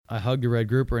I hugged a red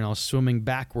grouper and I was swimming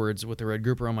backwards with the red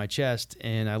grouper on my chest,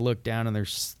 and I looked down and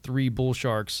there's 3 bull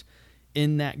sharks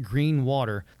in that green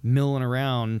water milling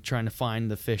around trying to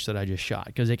find the fish that I just shot,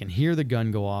 because they can hear the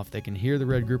gun go off, they can hear the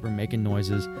red grouper making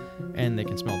noises, and they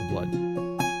can smell the blood.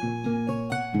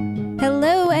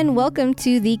 Hello and welcome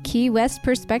to the Key West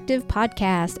Perspective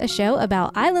Podcast, a show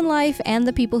about island life and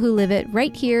the people who live it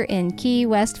right here in Key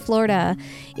West, Florida.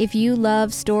 If you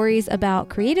love stories about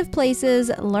creative places,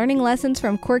 learning lessons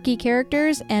from quirky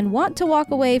characters, and want to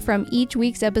walk away from each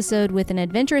week's episode with an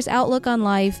adventurous outlook on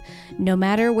life, no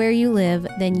matter where you live,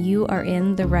 then you are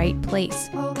in the right place.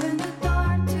 Open the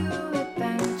door to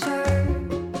adventure.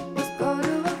 Let's go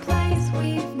to a place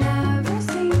we've never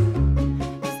seen.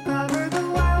 Discover the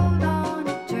world on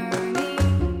a journey.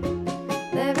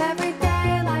 Live every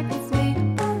day like it's made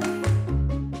to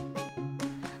believe.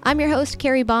 I'm your host,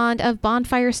 Carrie Bond of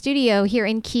Bonfire Studio here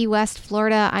in Key West,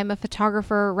 Florida. I'm a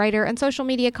photographer, writer, and social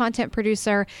media content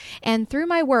producer. And through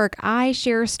my work, I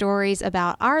share stories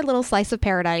about our little slice of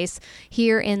paradise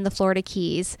here in the Florida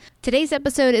Keys. Today's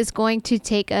episode is going to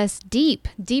take us deep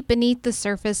beneath the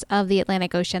surface of the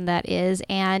Atlantic Ocean, that is.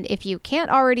 And if you can't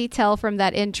already tell from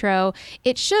that intro,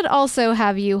 it should also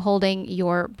have you holding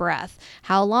your breath.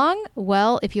 How long?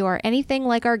 Well, if you are anything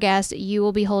like our guest, you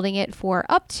will be holding it for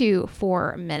up to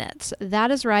 4 minutes.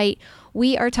 That is right.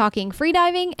 We are talking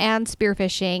freediving and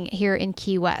spearfishing here in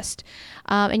Key West.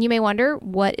 And you may wonder,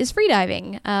 what is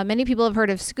freediving? Many people have heard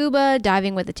of scuba,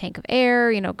 diving with a tank of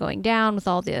air, going down with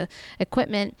all the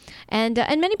equipment. And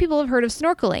many people have heard of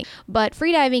snorkeling. But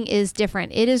freediving is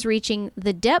different. It is reaching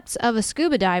the depths of a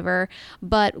scuba diver,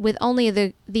 but with only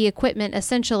the equipment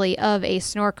essentially of a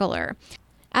snorkeler.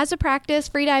 As a practice,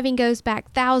 freediving goes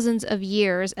back thousands of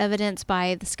years, evidenced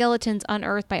by the skeletons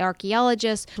unearthed by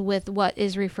archaeologists with what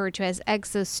is referred to as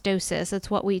exostosis. It's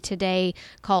what we today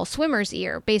call swimmer's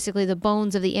ear. Basically, the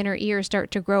bones of the inner ear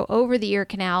start to grow over the ear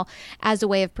canal as a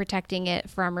way of protecting it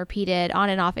from repeated on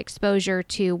and off exposure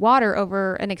to water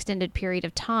over an extended period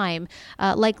of time,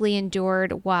 likely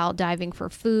endured while diving for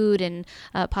food and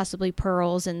possibly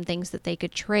pearls and things that they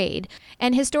could trade.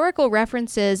 And historical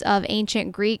references of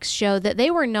ancient Greeks show that they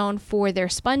were known for their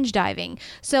sponge diving.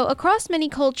 So across many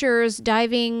cultures,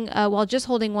 diving while just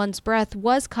holding one's breath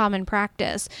was common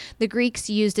practice. The Greeks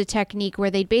used a technique where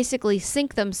they'd basically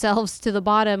sink themselves to the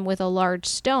bottom with a large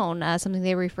stone, something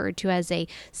they referred to as a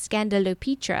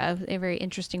scandalopetra, a very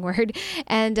interesting word.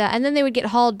 And then they would get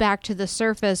hauled back to the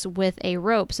surface with a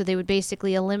rope. So they would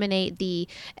basically eliminate the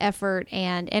effort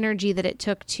and energy that it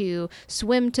took to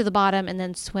swim to the bottom and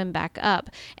then swim back up.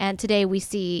 And today we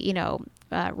see,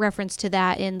 reference to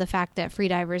that in the fact that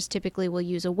freedivers typically will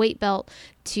use a weight belt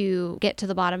to get to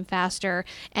the bottom faster.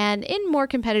 And in more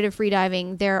competitive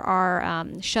freediving, there are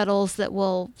shuttles that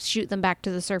will shoot them back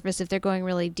to the surface if they're going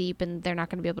really deep and they're not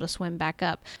going to be able to swim back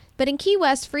up. But in Key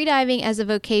West, freediving as a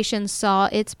vocation saw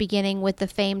its beginning with the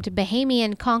famed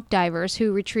Bahamian conch divers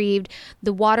who retrieved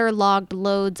the waterlogged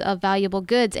loads of valuable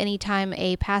goods anytime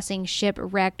a passing ship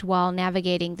wrecked while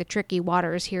navigating the tricky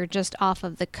waters here just off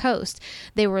of the coast.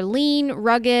 They were lean,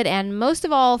 rugged, and most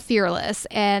of all, fearless.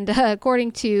 And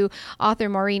according to author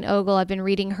Maureen Ogle, I've been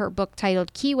reading her book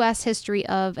titled Key West: History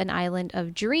of an Island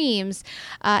of Dreams.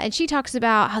 And she talks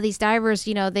about how these divers,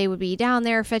 they would be down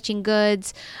there fetching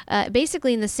goods,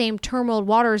 basically in the same turmoiled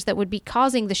waters that would be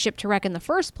causing the ship to wreck in the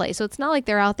first place. So it's not like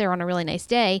they're out there on a really nice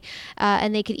day,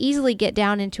 and they could easily get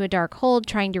down into a dark hold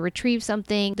trying to retrieve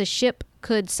something. The ship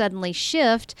could suddenly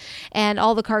shift and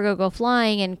all the cargo go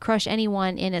flying and crush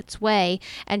anyone in its way.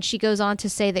 And she goes on to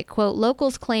say that, quote,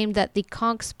 locals claimed that the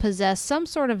conchs possessed some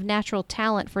sort of natural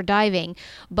talent for diving,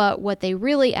 but what they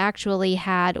really actually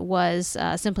had was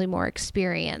simply more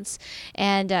experience.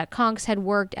 And conchs had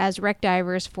worked as wreck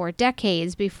divers for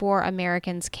decades before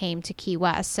Americans came to Key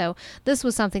West. So this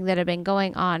was something that had been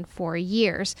going on for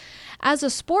years. As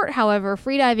a sport, however,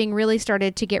 freediving really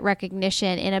started to get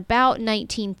recognition in about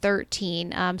 1913.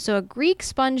 So a Greek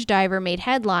sponge diver made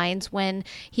headlines when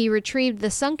he retrieved the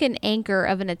sunken anchor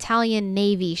of an Italian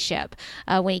Navy ship.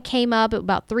 When he came up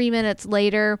about 3 minutes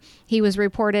later, he was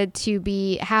reported to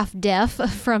be half deaf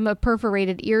from a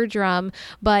perforated eardrum,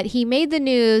 but he made the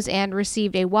news and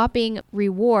received a whopping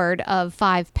reward of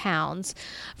 £5.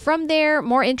 From there,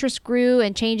 more interest grew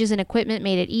and changes in equipment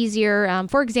made it easier.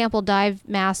 For example, dive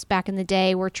masts back in the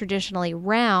day were traditionally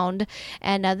round,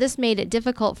 and this made it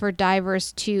difficult for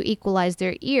divers to equalize equalize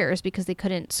their ears because they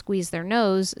couldn't squeeze their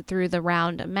nose through the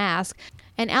round mask.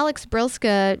 And Alex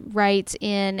Brilska writes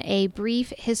in A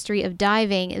Brief History of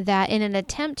Diving that in an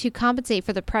attempt to compensate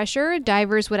for the pressure,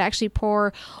 divers would actually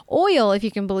pour oil, if you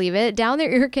can believe it, down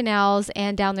their ear canals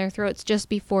and down their throats just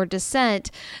before descent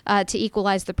to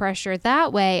equalize the pressure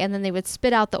that way. And then they would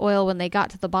spit out the oil when they got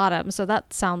to the bottom. So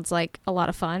that sounds like a lot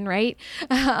of fun, right?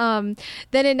 Then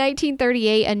in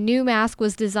 1938, a new mask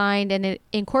was designed and it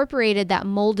incorporated that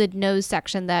molded nose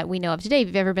section that we know of today. If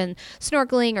you've ever been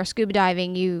snorkeling or scuba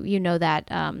diving, you know that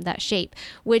shape,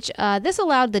 which this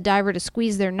allowed the diver to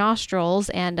squeeze their nostrils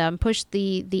and push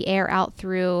the air out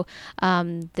through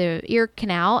the ear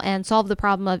canal and solve the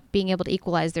problem of being able to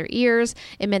equalize their ears.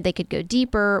 It meant they could go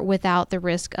deeper without the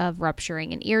risk of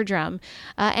rupturing an eardrum.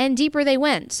 And deeper they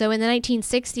went. So in the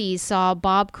 1960s, saw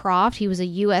Bob Croft. He was a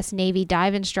U.S. Navy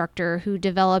dive instructor who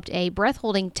developed a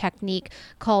breath-holding technique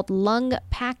called lung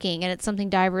packing, and it's something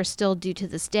divers still do to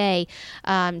this day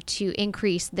to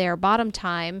increase their bottom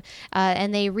time.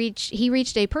 And he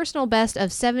reached a personal best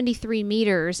of 73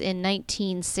 meters in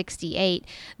 1968.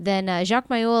 Then Jacques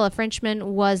Mayol, a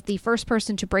Frenchman, was the first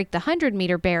person to break the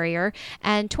 100-meter barrier.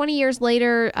 And 20 years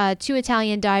later, two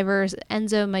Italian divers,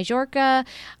 Enzo Majorca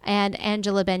and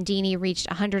Angela Bandini, reached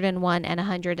 101 and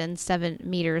 107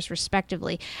 meters,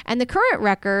 respectively. And the current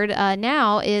record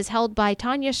now is held by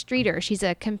Tanya Streeter. She's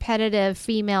a competitive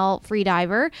female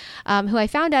freediver who I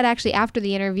found out actually after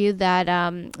the interview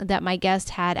that my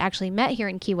guest had actually met here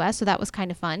in Key West, so that was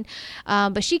kind of fun.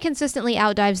 But she consistently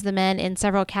outdives the men in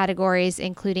several categories,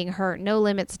 including her no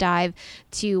limits dive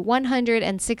to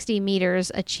 160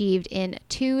 meters achieved in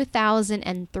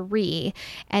 2003,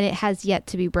 and it has yet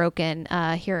to be broken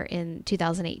here in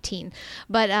 2018.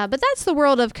 But that's the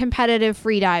world of competitive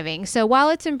freediving. So while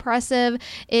it's impressive,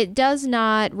 it does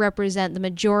not represent the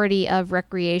majority of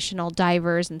recreational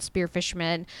divers and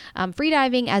spearfishermen.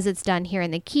 Freediving, as it's done here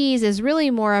in the Keys, is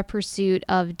really more a pursuit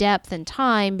of depth and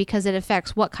time because it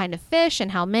affects what kind of fish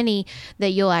and how many that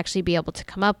you'll actually be able to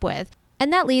come up with.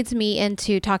 And that leads me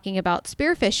into talking about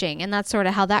spearfishing, and that's sort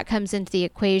of how that comes into the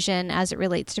equation as it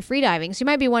relates to freediving. So you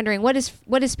might be wondering, what is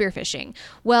spearfishing?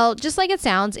 Well, just like it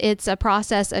sounds, it's a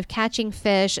process of catching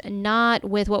fish, not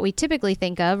with what we typically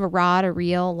think of, a rod, a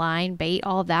reel, line, bait,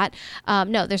 all of that.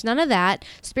 No, there's none of that.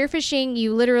 Spearfishing,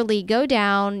 you literally go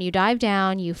down, you dive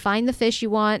down, you find the fish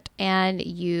you want, and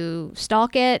you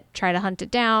stalk it, try to hunt it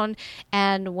down,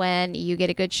 and when you get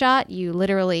a good shot, you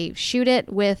literally shoot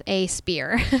it with a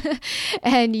spear.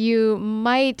 And you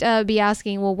might be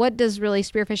asking, well, what does really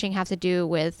spearfishing have to do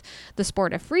with the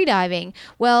sport of freediving?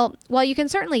 Well, while you can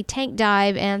certainly tank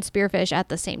dive and spearfish at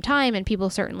the same time, and people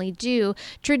certainly do,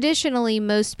 traditionally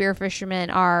most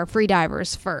spearfishermen are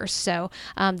freedivers first. So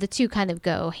the two kind of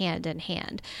go hand in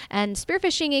hand. And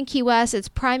spearfishing in Key West, it's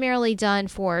primarily done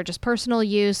for just personal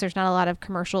use. There's not a lot of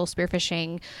commercial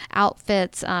spearfishing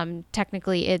outfits.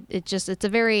 Technically, it's a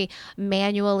very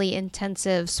manually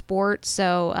intensive sport.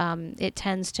 So it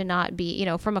tends to not be,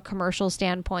 from a commercial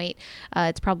standpoint,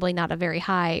 it's probably not a very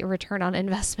high return on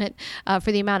investment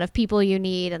for the amount of people you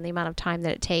need and the amount of time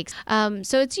that it takes.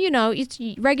 So it's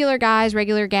regular guys,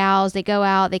 regular gals, they go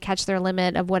out, they catch their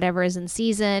limit of whatever is in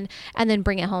season and then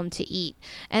bring it home to eat.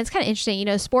 And it's kind of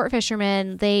interesting, sport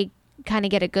fishermen, they kind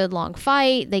of get a good long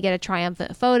fight. They get a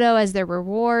triumphant photo as their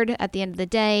reward at the end of the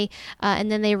day,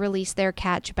 and then they release their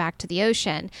catch back to the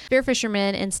ocean.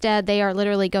 Spearfishermen, instead, they are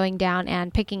literally going down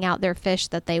and picking out their fish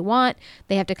that they want.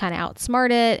 They have to kind of outsmart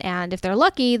it, and if they're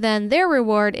lucky, then their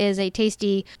reward is a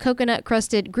tasty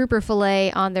coconut-crusted grouper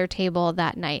fillet on their table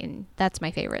that night, and that's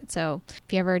my favorite. So if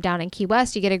you're ever down in Key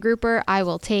West, you get a grouper, I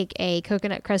will take a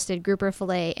coconut-crusted grouper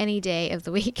fillet any day of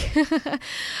the week.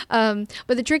 But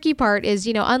the tricky part is,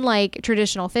 unlike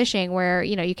traditional fishing where,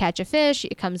 you catch a fish,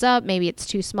 it comes up, maybe it's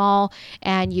too small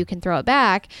and you can throw it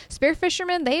back.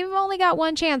 Spearfishermen, they've only got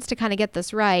one chance to kind of get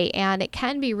this right. And it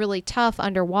can be really tough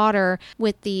underwater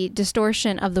with the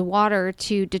distortion of the water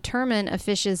to determine a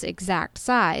fish's exact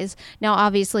size. Now,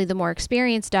 obviously, the more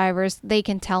experienced divers, they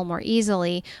can tell more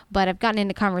easily, but I've gotten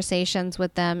into conversations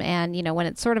with them and, when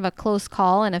it's sort of a close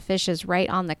call and a fish is right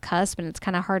on the cusp and it's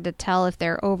kind of hard to tell if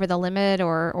they're over the limit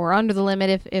or under the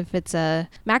limit if it's a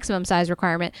maximum size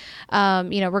requirement,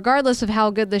 regardless of how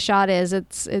good the shot is,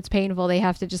 it's painful. They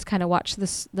have to just kind of watch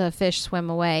the fish swim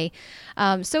away.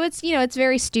 So it's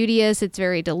very studious, it's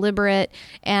very deliberate,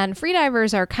 and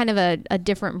freedivers are kind of a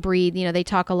different breed. They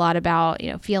talk a lot about,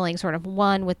 feeling sort of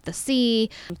one with the sea,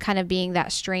 kind of being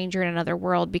that stranger in another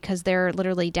world because they're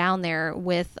literally down there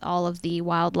with all of the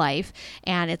wildlife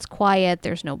and it's quiet,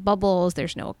 there's no bubbles,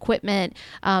 there's no equipment.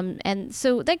 And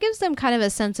so that gives them kind of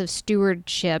a sense of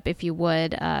stewardship, if you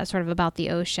would, sort of about the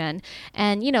ocean.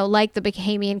 And, like the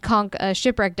Bahamian conch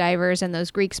shipwreck divers and those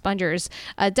Greek spongers,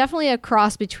 definitely a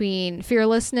cross between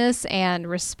fearlessness and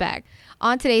respect.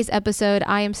 On today's episode,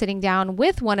 I am sitting down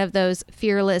with one of those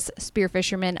fearless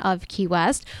spearfishermen of Key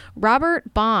West,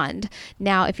 Robert Bond.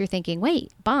 Now, if you're thinking,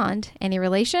 wait, Bond, any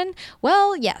relation?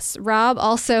 Well, yes, Rob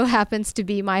also happens to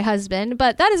be my husband,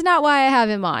 but that is not why I have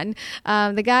him on.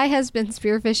 The guy has been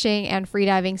spearfishing and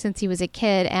freediving since he was a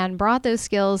kid and brought those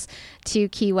skills to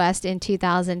Key West in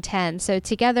 2010. So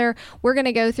together, we're going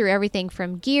to go through everything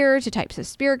from gear to types of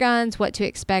spear guns, what to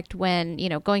expect when,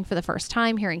 going for the first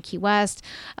time here in Key West.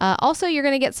 Also, you're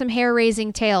going to get some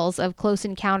hair-raising tales of close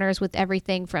encounters with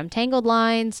everything from tangled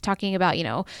lines, talking about,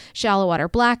 shallow water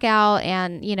blackout,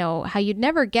 and, how you'd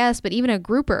never guess, but even a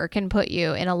grouper can put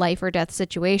you in a life or death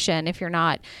situation if you're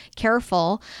not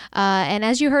careful. And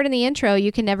as you heard in the intro,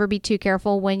 you can never be too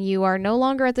careful when you are no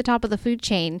longer at the top of the food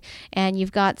chain and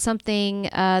you've got something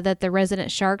that the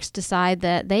resident sharks decide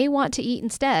that they want to eat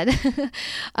instead.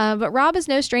 But Rob is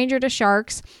no stranger to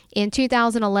sharks. In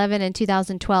 2011 and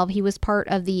 2012, he was part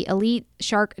of the elite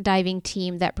shark diving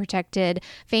team that protected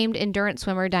famed endurance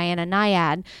swimmer Diana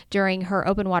Nyad during her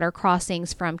open water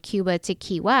crossings from Cuba to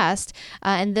Key West.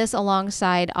 And this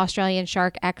alongside Australian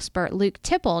shark expert Luke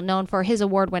Tipple, known for his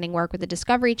award-winning work with the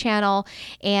Discovery Channel.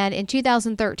 And in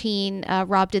 2013,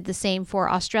 Rob did the same for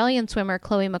Australian swimmer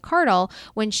Chloe McCardle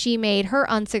when she made her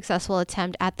unsuccessful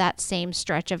attempt at that same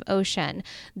stretch of ocean.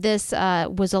 This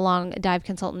was along dive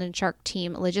consultant and shark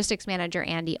team logistics manager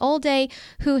Andy Olday,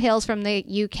 who hails from the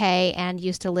UK and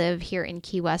used to live here in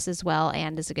Key West as well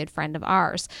and is a good friend of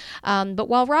ours. But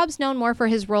while Rob's known more for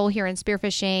his role here in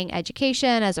spearfishing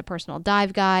education as a personal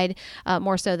dive guide,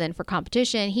 more so than for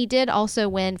competition, he did also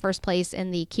win first place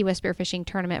in the Key West Spearfishing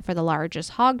Tournament for the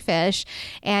largest hogfish.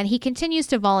 And he continues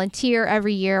to volunteer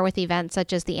every year with events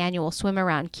such as the annual Swim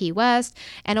Around Key West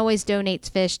and always donates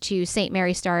fish to St.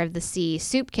 Mary Star of the Sea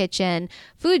Soup Kitchen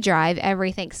food drive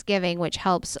every Thanksgiving, which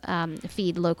helps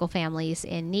feed local families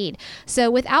in need.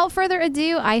 So without further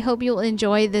ado, I hope you'll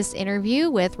enjoy this interview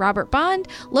with Robert Bond,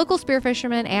 local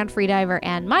spearfisherman and freediver,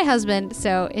 and my husband.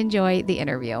 So enjoy the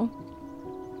interview.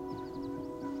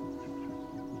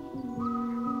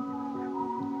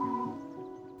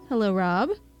 Hello,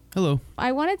 Rob. Hello.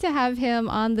 I wanted to have him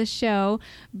on the show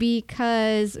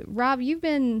because, Rob,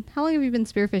 how long have you been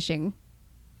spearfishing?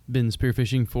 Been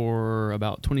spearfishing for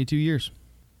about 22 years.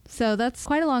 So that's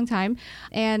quite a long time.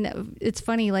 And it's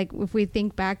funny, like if we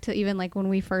think back to even like when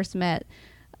we first met,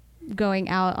 going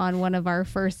out on one of our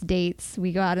first dates,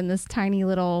 we go out in this tiny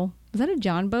little, was that a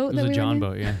John boat? It was a John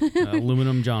boat, yeah.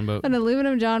 Aluminum John boat. An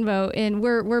aluminum John boat. And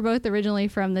we're both originally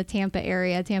from the Tampa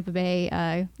area, Tampa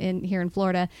Bay, here in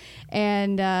Florida.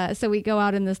 And so we go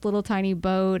out in this little tiny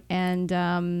boat and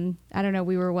I don't know,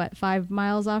 we were 5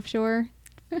 miles offshore?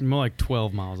 More like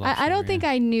 12 miles offshore. I don't think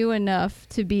I knew enough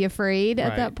to be afraid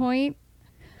at that point.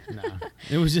 No.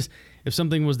 It was just, if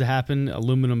something was to happen,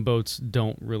 aluminum boats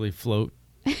don't really float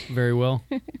very well.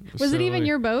 Was it even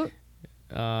your boat?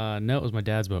 No, it was my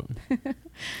dad's boat.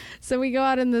 So we go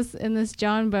out in this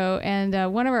John boat,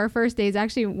 and one of our first days,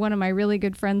 actually one of my really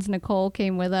good friends, Nicole,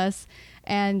 came with us,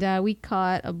 and we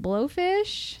caught a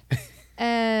blowfish.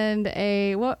 And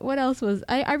what else was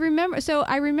I remember? So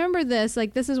I remember this,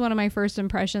 like, this is one of my first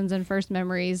impressions and first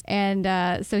memories.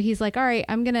 And so he's like, all right,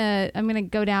 I'm gonna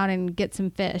go down and get some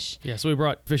fish. Yeah, so we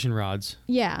brought fishing rods.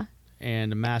 Yeah.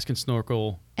 And a mask and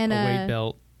snorkel, and a weight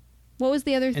belt. What was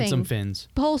the other thing? And some fins.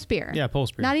 Pole spear. Yeah, pole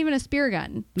spear. Not even a spear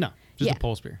gun. No, just a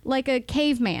pole spear. Like a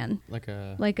caveman. Like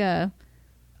a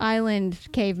island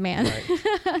caveman.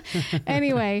 Right.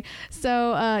 Anyway,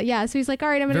 so so he's like, all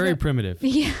right, I'm gonna very primitive.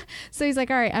 Yeah. So he's like,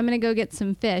 all right, I'm gonna go get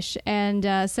some fish,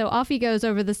 and so off he goes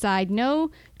over the side. No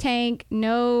tank,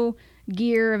 no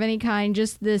gear of any kind,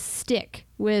 just this stick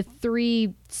with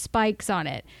 3 spikes on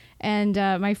it. And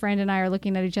my friend and I are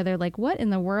looking at each other like, what in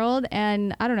the world?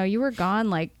 And I don't know, you were gone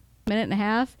like a minute and a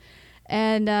half.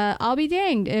 And I'll be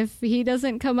danged if he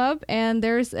doesn't come up and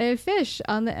there's a fish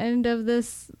on the end of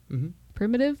this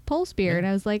primitive pole spear. Yeah. And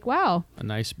I was like, wow. A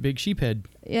nice big sheephead.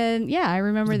 And yeah, I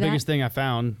remember that. The biggest thing I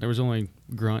found, there was only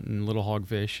grunt and little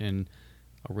hogfish and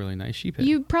a really nice sheephead.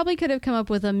 You probably could have come up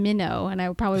with a minnow and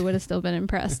I probably would have still been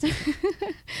impressed.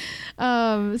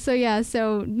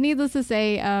 So needless to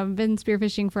say, been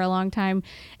spearfishing for a long time.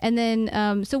 And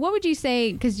then, so what would you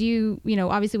say, because you know,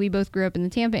 obviously we both grew up in the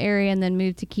Tampa area and then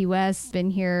moved to Key West,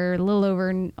 been here a little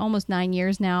over almost 9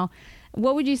 years now.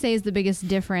 What would you say is the biggest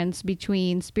difference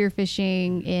between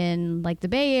spearfishing in like the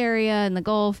Bay Area and the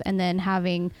Gulf and then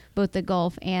having both the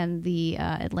Gulf and the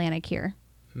Atlantic here?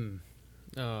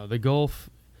 The Gulf,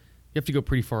 you have to go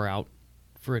pretty far out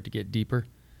for it to get deeper.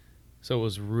 So it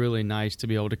was really nice to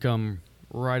be able to come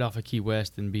right off of Key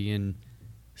West and be in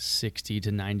 60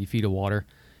 to 90 feet of water,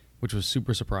 which was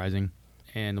super surprising.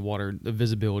 And the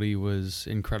visibility was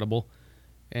incredible.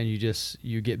 And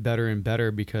you get better and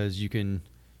better because you can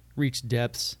reach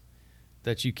depths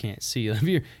that you can't see. If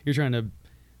you're trying to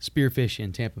spearfish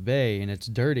in Tampa Bay and it's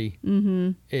dirty,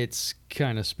 it's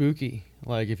kind of spooky.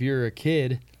 Like if you're a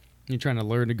kid, you're trying to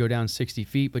learn to go down 60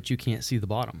 feet, but you can't see the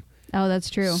bottom. Oh, that's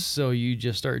true. So you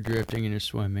just start drifting and you're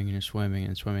swimming and you're swimming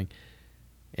and swimming.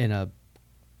 And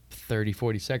 30,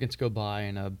 40 seconds go by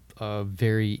and a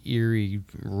very eerie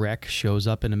wreck shows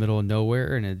up in the middle of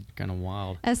nowhere, and it's kind of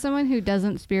wild. As someone who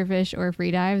doesn't spearfish or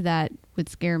freedive, that would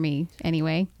scare me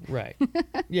anyway. Right.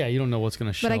 Yeah, you don't know what's going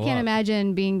to show up. But I can't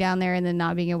imagine being down there and then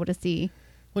not being able to see.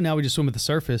 Well, now we just swim at the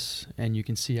surface, and you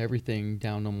can see everything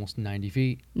down almost 90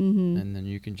 feet. Mm-hmm. And then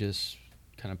you can just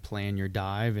kind of plan your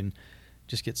dive and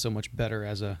just get so much better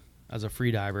as a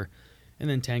free diver. And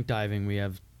then tank diving, we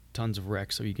have tons of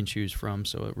wrecks that you can choose from,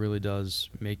 so it really does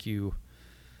make you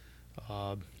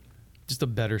just a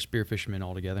better spear fisherman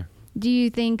altogether. Do you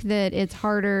think that it's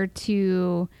harder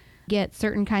to get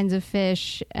certain kinds of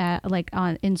fish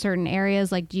in certain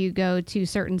areas? Like, do you go to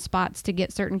certain spots to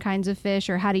get certain kinds of fish,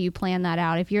 or how do you plan that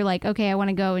out? If you're like, okay, I want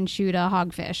to go and shoot a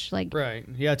hogfish, like right,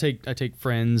 yeah, I take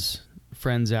friends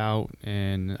out,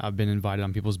 and I've been invited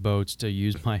on people's boats to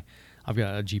use I've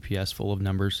got a GPS full of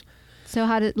numbers. So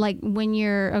how did, like, when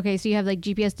you're, okay, so you have like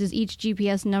GPS, does each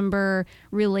GPS number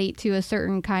relate to a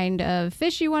certain kind of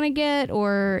fish you want to get,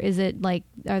 or is it like,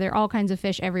 are there all kinds of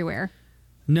fish everywhere?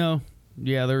 No.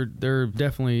 Yeah, there are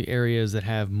definitely areas that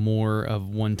have more of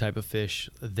one type of fish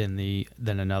than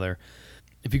another.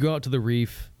 If you go out to the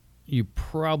reef, you're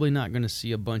probably not going to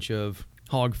see a bunch of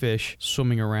hogfish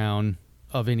swimming around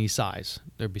of any size.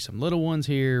 There'll be some little ones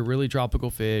here, really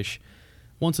tropical fish.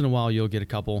 Once in a while, you'll get a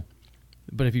couple.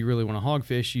 But if you really want to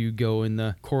hogfish, you go in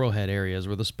the coral head areas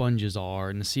where the sponges are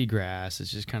and the seagrass.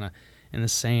 It's just kind of in the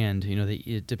sand. You know,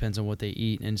 it depends on what they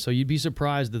eat. And so you'd be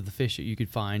surprised at the fish that you could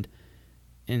find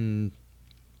in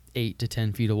 8 to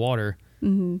 10 feet of water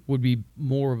would be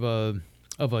more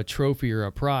of a trophy or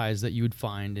a prize that you would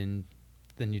find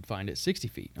than you'd find at 60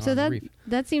 feet on the reef.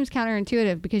 That seems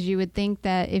counterintuitive, because you would think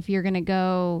that if you're going to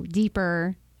go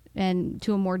deeper and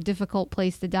to a more difficult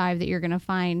place to dive, that you're going to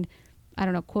find, I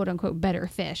don't know, quote unquote, better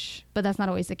fish. But that's not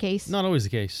always the case. Not always the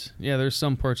case. Yeah, there's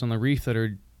some parts on the reef that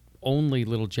are only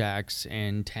little jacks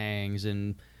and tangs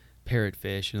and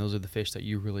parrotfish, and those are the fish that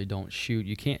you really don't shoot.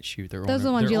 You can't shoot. They're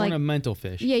ornamental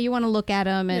fish. Yeah, you want to look at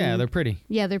them. And yeah, they're pretty.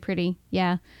 Yeah, they're pretty.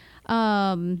 Yeah.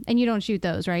 And you don't shoot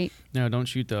those, right? No, don't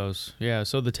shoot those. Yeah,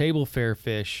 so the table fare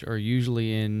fish are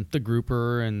usually in the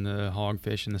grouper and the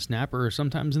hogfish and the snapper, or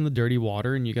sometimes in the dirty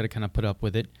water, and you got to kind of put up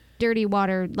with it. Dirty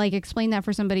water, like, explain that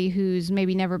for somebody who's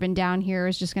maybe never been down here,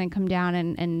 is just going to come down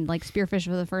and like spearfish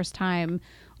for the first time.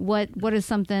 What is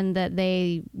something that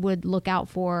they would look out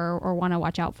for or want to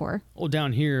watch out for? Well,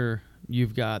 down here,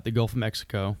 you've got the Gulf of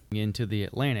Mexico into the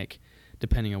Atlantic,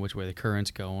 depending on which way the current's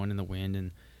going and the wind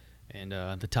and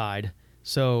the tide.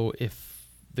 So if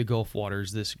the Gulf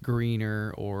water's this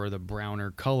greener or the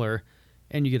browner color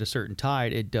and you get a certain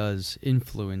tide, it does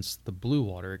influence the blue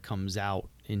water. It comes out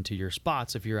into your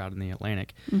spots if you're out in the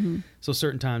Atlantic. Mm-hmm. So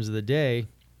certain times of the day,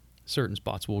 certain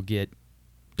spots will get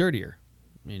dirtier,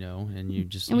 you know, and you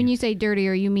just... And when you say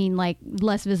dirtier, you mean like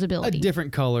less visibility? A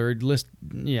different color, less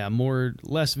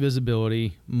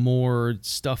visibility, more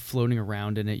stuff floating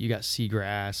around in it. You got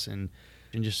seagrass and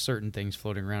just certain things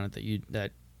floating around it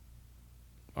that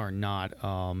are not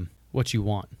what you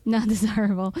want. Not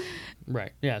desirable.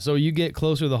 Right. Yeah. So you get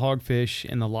closer to the hogfish,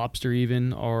 and the lobster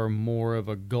even are more of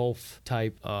a Gulf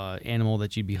type animal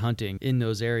that you'd be hunting in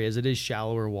those areas. It is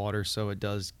shallower water, so it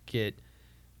does get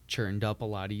churned up a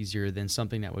lot easier than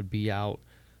something that would be out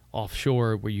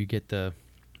offshore where you get the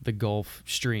Gulf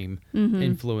Stream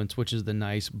influence, which is the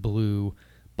nice blue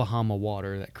Bahama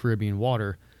water, that Caribbean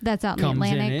water. That's out in the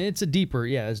Atlantic. It's deeper.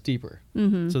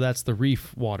 Mm-hmm. So that's the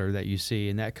reef water that you see,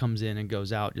 and that comes in and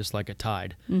goes out just like a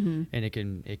tide. Mm-hmm. And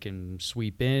it can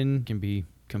sweep in, can be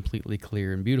completely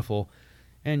clear and beautiful,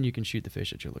 and you can shoot the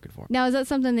fish that you're looking for. Now, is that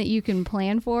something that you can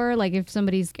plan for? Like if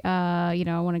somebody's,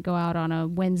 want to go out on a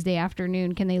Wednesday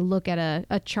afternoon, can they look at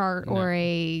a chart or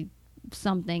a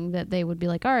something that they would be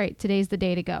like, all right, today's the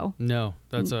day to go? No,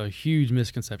 that's a huge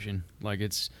misconception. Like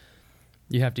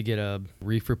you have to get a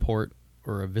reef report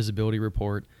or a visibility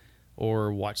report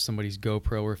or watch somebody's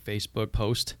GoPro or Facebook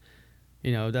post.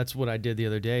 You know, that's what I did the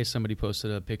other day. Somebody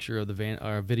posted a picture of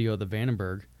a video of the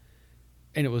Vandenberg,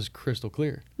 and it was crystal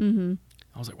clear. Mm-hmm.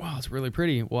 I was like, wow, it's really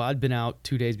pretty. Well, I'd been out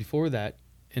 2 days before that,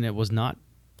 and it was not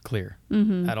clear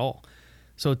at all.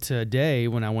 So today,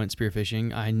 when I went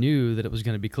spearfishing, I knew that it was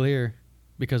going to be clear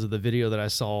because of the video that I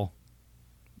saw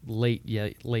late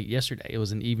yesterday. It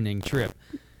was an evening trip,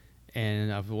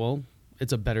 and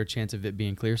it's a better chance of it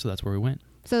being clear, so that's where we went.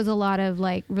 So it's a lot of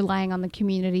like relying on the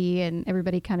community and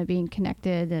everybody kind of being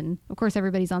connected, and of course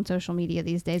everybody's on social media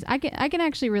these days. I can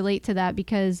actually relate to that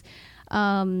because,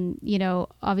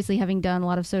 obviously having done a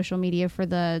lot of social media for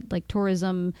the like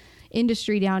tourism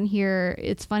industry down here,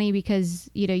 it's funny because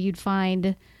you'd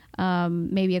find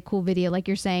maybe a cool video like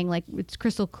you're saying, like it's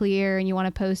crystal clear and you want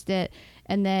to post it,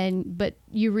 but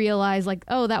you realize like,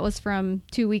 oh, that was from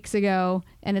 2 weeks ago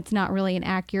and it's not really an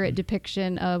accurate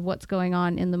depiction of what's going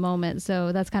on in the moment.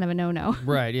 So that's kind of a no-no.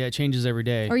 Right. Yeah. It changes every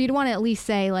day. Or you'd want to at least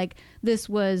say like this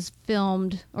was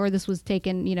filmed or this was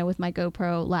taken, with my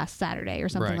GoPro last Saturday or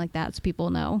something Right. like that. So people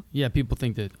know. Yeah. People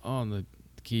think that, the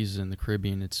Keys in the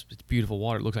Caribbean, it's beautiful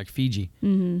water. It looks like Fiji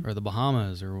or the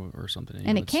Bahamas or something.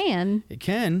 And it can. It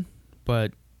can,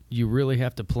 but you really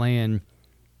have to plan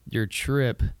your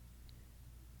trip.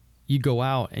 You go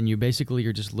out and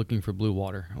you're just looking for blue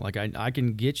water. Like I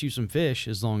can get you some fish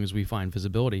as long as we find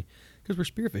visibility because we're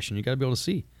spearfishing. You got to be able to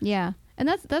see. Yeah. And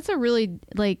that's a really,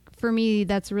 like, for me,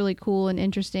 that's really cool and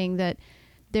interesting that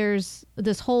there's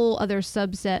this whole other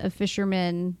subset of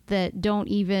fishermen that don't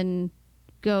even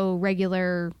go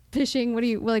regular fishing. How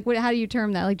do you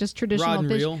term that? Like just traditional Rod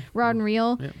and reel. Rod and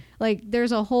reel. Yeah. Like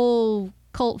there's a whole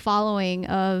cult following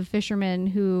of fishermen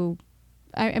who,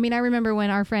 I mean, I remember when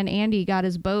our friend Andy got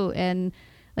his boat and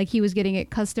like he was getting it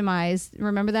customized.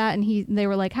 Remember that? And they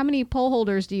were like, how many pole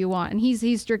holders do you want? And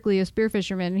he's strictly a spear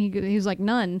fisherman. And he was like,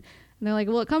 none. And they're like,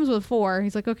 well, it comes with 4.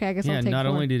 He's like, okay, I guess I'll take 4. Not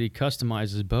only did he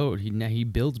customize his boat, he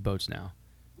builds boats now.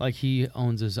 Like he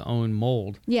owns his own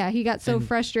mold. Yeah, he got so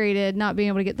frustrated not being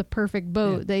able to get the perfect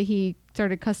boat that he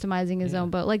started customizing his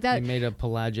own boat. Like that. He made a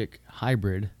pelagic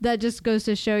hybrid. That just goes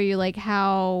to show you like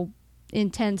how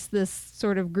intense this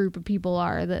sort of group of people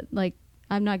are, that like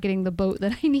I'm not getting the boat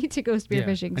that I need to go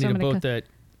spearfishing. I need a boat that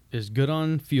is good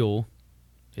on fuel.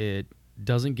 It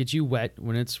doesn't get you wet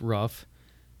when it's rough,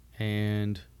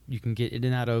 and you can get in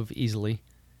and out of easily,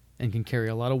 and can carry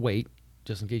a lot of weight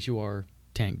just in case you are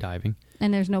tank diving.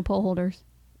 And there's no pole holders.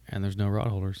 And there's no rod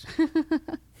holders.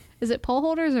 Is it pole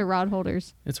holders or rod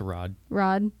holders? It's a rod.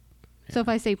 Rod. Yeah. So if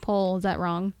I say pole, is that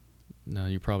wrong? No,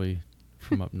 you're probably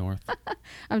from up north.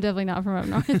 I'm definitely not from up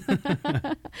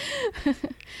north.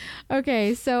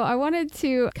 Okay, so I wanted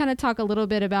to kind of talk a little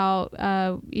bit about,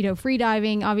 free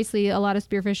diving. Obviously, a lot of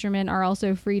spear fishermen are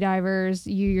also free divers,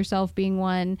 you yourself being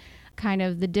one. Kind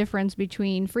of the difference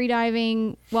between free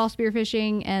diving while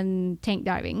spearfishing and tank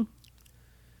diving.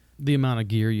 The amount of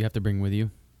gear you have to bring with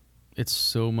you. It's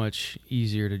so much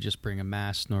easier to just bring a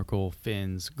mask, snorkel,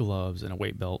 fins, gloves, and a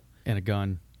weight belt and a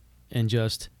gun and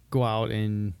just go out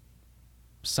and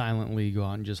silently go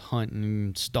out and just hunt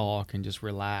and stalk and just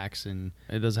relax. And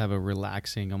it does have a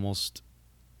relaxing, almost,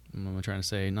 what am I trying to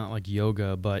say, not like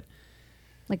yoga, but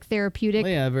like therapeutic.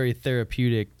 Yeah, a very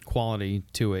therapeutic quality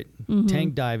to it. Mm-hmm.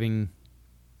 Tank diving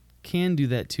can do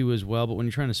that too as well, but when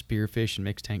you're trying to spearfish and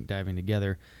mix tank diving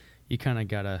together, you kind of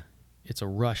gotta, it's a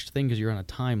rushed thing because you're on a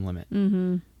time limit.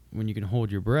 Mm-hmm. When you can hold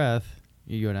your breath,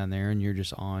 you go down there and you're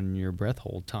just on your breath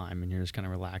hold time, and you're just kind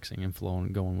of relaxing and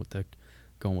flowing, going with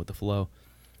the flow.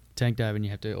 Tank diving, you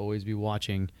have to always be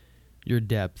watching your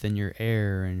depth and your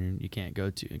air, and you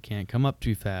can't come up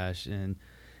too fast, and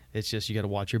it's just you got to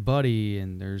watch your buddy,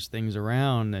 and there's things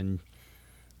around, and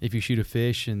if you shoot a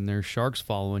fish and there's sharks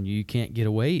following you, you can't get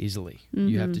away easily. Mm-hmm.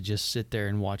 You have to just sit there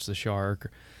and watch the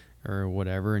shark or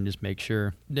whatever, and just make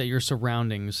sure that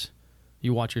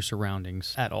you watch your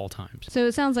surroundings at all times. So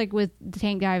it sounds like with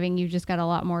tank diving, you've just got a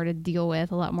lot more to deal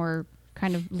with, a lot more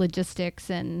kind of logistics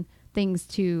and things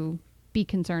to be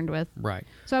concerned with. Right.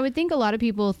 So I would think a lot of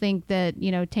people think that,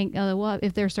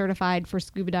 if they're certified for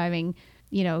scuba diving,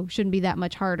 shouldn't be that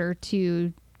much harder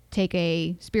to take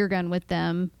a spear gun with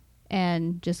them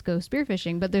and just go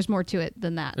spearfishing. But there's more to it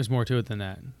than that. There's more to it than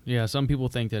that. Yeah, some people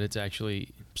think that it's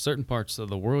actually certain parts of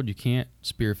the world you can't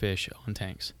spearfish on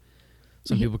tanks.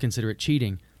 Some people consider it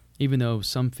cheating, even though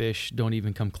some fish don't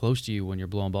even come close to you when you're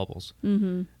blowing bubbles.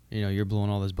 Mm-hmm. You're blowing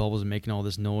all these bubbles and making all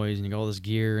this noise, and you got all this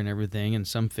gear and everything, and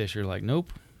some fish are like,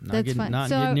 nope, not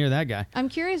getting near that guy. I'm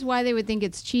curious why they would think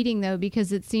it's cheating, though,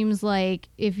 because it seems like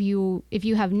if you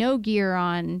have no gear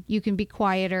on, you can be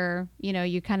quieter.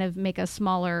 You kind of make a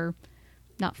smaller,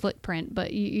 not footprint,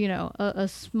 but a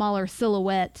smaller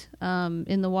silhouette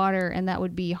in the water, and that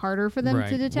would be harder for them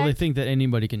to detect. Well, they think that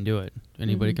anybody can do it.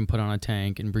 Anybody can put on a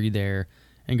tank and breathe air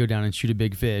and go down and shoot a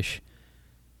big fish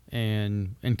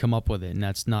and come up with it, and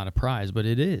that's not a prize, but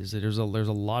it is. There's a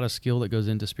lot of skill that goes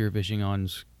into spearfishing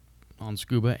on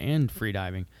scuba and free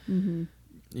diving. Mm-hmm.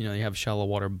 You know, you have shallow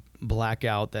water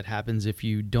blackout that happens if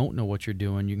you don't know what you're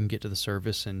doing. You can get to the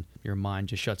surface and your mind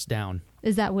just shuts down.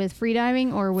 Is that with free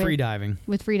diving or with Free diving.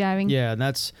 With free diving? Yeah, and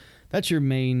that's your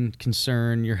main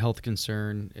concern, your health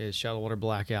concern is shallow water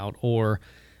blackout or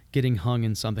getting hung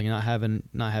in something, not having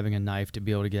a knife to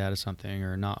be able to get out of something,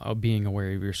 or not being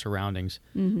aware of your surroundings.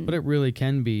 Mm-hmm. But it really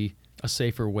can be a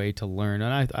safer way to learn,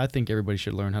 and I think everybody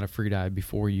should learn how to free dive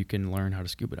before you can learn how to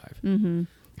scuba dive. Mm-hmm.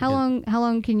 How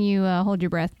long can you hold your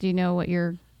breath? Do you know what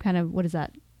your what is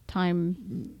that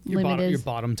time limit is? Your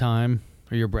bottom time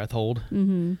or your breath hold.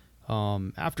 Mm-hmm.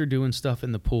 After doing stuff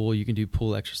in the pool, you can do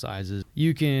pool exercises.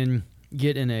 You can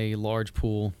get in a large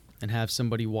pool and have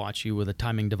somebody watch you with a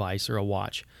timing device or a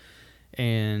watch,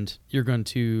 and you're going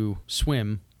to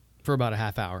swim for about a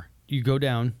half hour. You go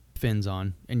down, fins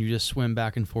on, and you just swim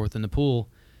back and forth in the pool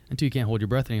until you can't hold your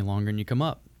breath any longer, and you come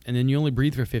up. And then you only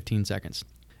breathe for 15 seconds.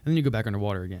 And then you go back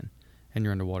underwater again, and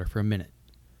you're underwater for a minute.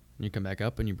 And you come back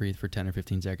up, and you breathe for 10 or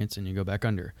 15 seconds, and you go back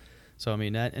under. So, I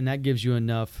mean, that gives you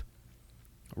enough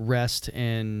rest,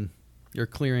 and you're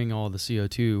clearing all the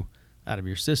CO2 out of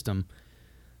your system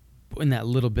in that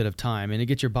little bit of time, and it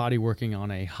gets your body working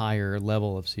on a higher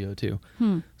level of CO2.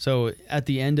 So at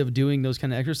the end of doing those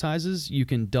kind of exercises, you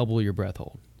can double your breath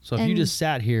hold. So if you just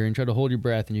sat here and tried to hold your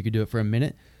breath and you could do it for a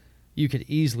minute, you could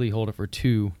easily hold it for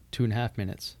 2.5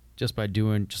 minutes just by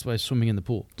swimming in the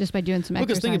pool. Just by doing some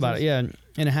exercises. Because think about it, yeah,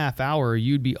 in a half hour,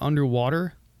 you'd be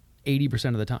underwater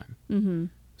 80% of the time. Mm-hmm.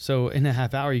 So in a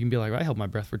half hour, you can be like, I held my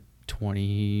breath for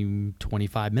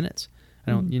 25 minutes.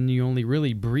 And you only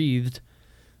really breathed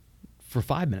for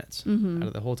 5 minutes out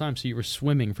of the whole time. So you were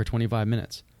swimming for 25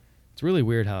 minutes. It's really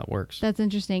weird how it works. That's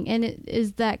interesting. And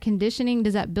is that conditioning,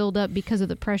 does that build up because of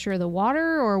the pressure of the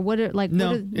water, or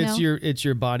it's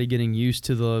your body getting used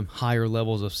to the higher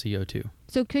levels of CO2.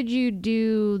 So could you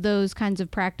do those kinds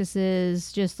of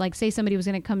practices, just like say somebody was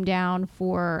going to come down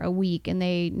for a week and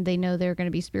they know they're going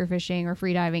to be spearfishing or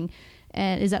free diving,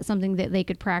 and is that something that they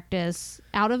could practice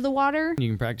out of the water? You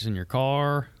can practice in your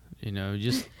car.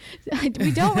 Just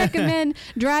we don't recommend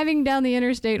driving down the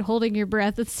interstate holding your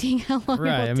breath and seeing how long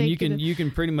right. it will take. You can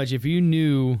pretty much, if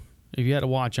you had a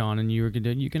watch on and you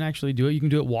can actually do it. You can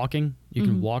do it walking. You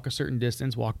can walk a certain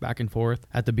distance, walk back and forth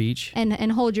at the beach,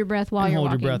 and hold your breath while you're walking.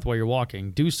 Hold your breath while you're walking.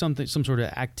 Do some sort of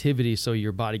activity so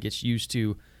your body gets used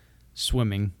to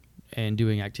swimming and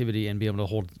doing activity and be able to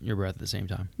hold your breath at the same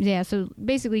time. Yeah, so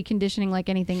basically conditioning like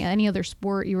any other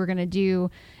sport you were going to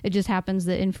do. It just happens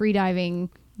that in free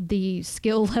diving, the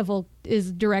skill level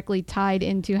is directly tied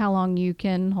into how long you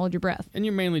can hold your breath. And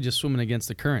you're mainly just swimming against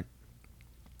the current.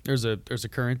 There's a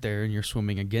current there, and you're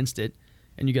swimming against it,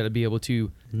 and you got to be able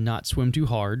to not swim too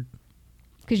hard,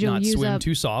 because you'll not swim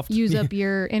too soft. Use up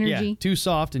your energy. Yeah, too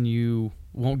soft, and you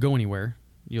won't go anywhere.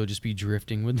 You'll just be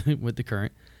drifting with the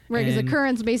current. Right, because the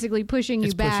current's basically pushing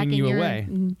you back. Pushing you away.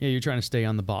 Mm-hmm. Yeah, you're trying to stay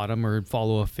on the bottom or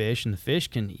follow a fish, and the fish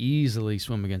can easily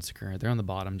swim against the current. They're on the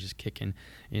bottom, just kicking,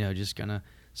 just gonna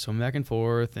swim back and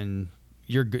forth, and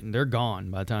they're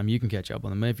gone by the time you can catch up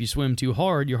on them. And if you swim too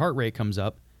hard, your heart rate comes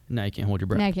up, and now you can't hold your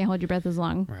breath. Now you can't hold your breath as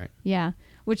long. Right. Yeah,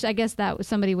 which I guess that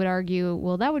somebody would argue,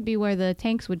 well, that would be where the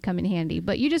tanks would come in handy.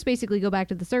 But you just basically go back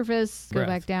to the surface, go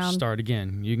back down. Start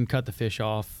again. You can cut the fish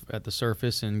off at the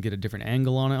surface and get a different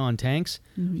angle on it on tanks.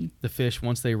 Mm-hmm. The fish,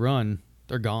 once they run,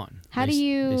 they're gone. How do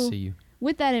they see you?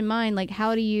 With that in mind, like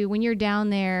how do you, when you're down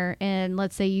there and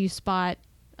let's say you spot,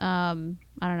 I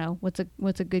don't know, what's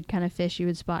a good kind of fish you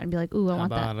would spot and be like, ooh, I want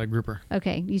that. How about a grouper?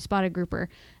 Okay, you spot a grouper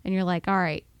and you're like, all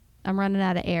right, I'm running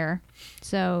out of air.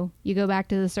 So you go back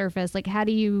to the surface. Like, how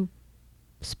do you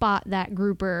spot that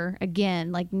grouper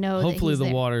again? Like, hopefully that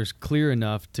the water's clear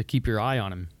enough to keep your eye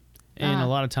on him. And a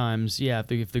lot of times, yeah,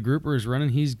 if the grouper is running,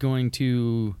 he's going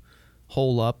to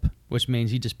hole up, which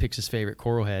means he just picks his favorite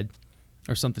coral head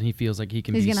or something he feels like he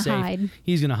can be safe. He's going to hide.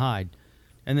 He's going to hide.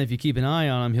 And then if you keep an eye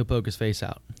on him, he'll poke his face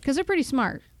out. Because they're pretty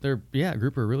smart.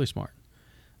 Grouper are really smart.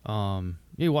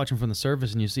 You watch him from the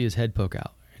surface and you see his head poke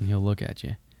out, and he'll look at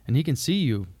you. And he can see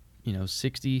you,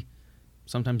 60,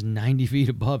 sometimes 90 feet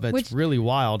above. That's really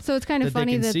wild. So it's kind of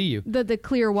funny that the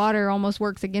clear water almost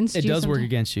works against you. It does work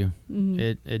against you. Mm-hmm.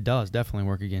 It does definitely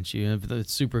work against you. If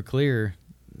it's super clear,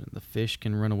 the fish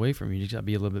can run away from you. You just got to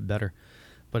be a little bit better.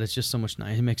 But it's just so much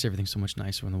nice. It makes everything so much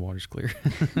nicer when the water's clear.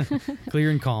 Clear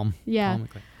and calm. Yeah. Calm and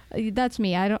clear. That's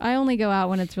me. I only go out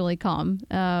when it's really calm.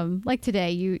 Like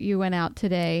today, you went out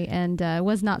today and it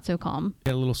was not so calm. We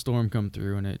had a little storm come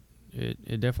through, and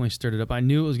it definitely stirred it up. I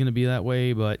knew it was going to be that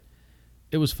way, but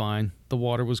it was fine. The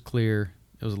water was clear.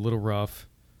 It was a little rough,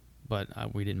 but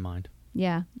we didn't mind.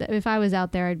 If I was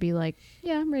out there, I'd be like,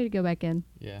 yeah, I'm ready to go back in.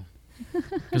 Yeah.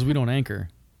 Because we don't anchor.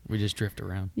 We just drift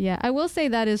around. Yeah, I will say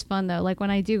that is fun though. Like when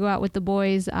I do go out with the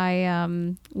boys,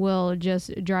 I will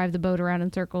just drive the boat around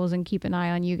in circles and keep an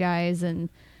eye on you guys. And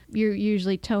you're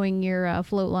usually towing your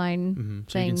float line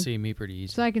So you thing, can see me pretty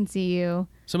easy. so I can see you.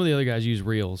 Some of the other guys use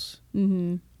reels,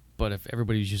 Mm-hmm. but if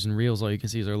everybody's using reels, all you can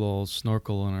see is our little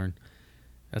snorkel and our.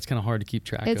 That's kind of hard to keep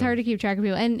track of. It's hard to keep track of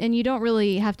people, and you don't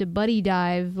really have to buddy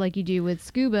dive like you do with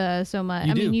scuba so much.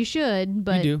 You I mean, do. you should,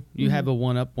 but you do. You have a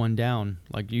one up, one down.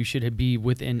 Like you should be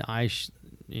within eye, just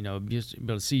be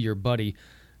able to see your buddy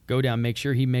go down, make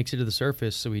sure he makes it to the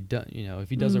surface. So he does, if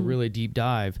he does a really deep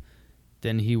dive,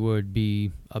 then he would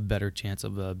be a better chance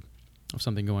of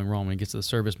something going wrong when he gets to the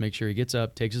surface. Make sure he gets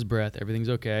up, takes his breath, everything's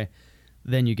okay.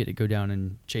 Then you get to go down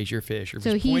and chase your fish. Or if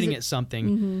So he's he's pointing a- at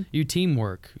something, you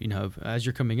teamwork. As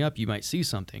you're coming up, you might see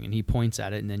something, and he points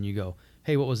at it, and then you go,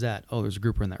 "Hey, what was that? Oh, there's a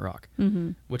grouper in that rock.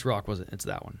 Which rock was it? It's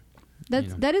that one."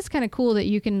 that is kind of cool that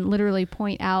you can literally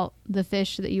point out the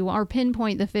fish that you want, or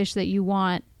pinpoint the fish that you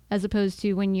want, as opposed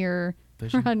to when you're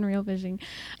Fishing. on reel fishing,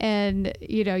 and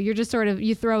you're just sort of,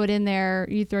 you throw it in there,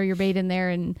 you throw your bait in there,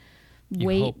 and You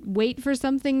wait hope. wait for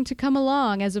something to come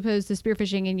along, as opposed to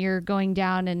spearfishing and you're going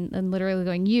down and literally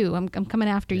going, I'm coming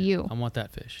after you. I want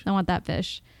that fish. I want that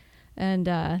fish. And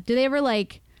do they ever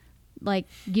like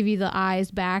give you the eyes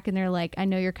back and they're like, I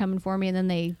know you're coming for me, and then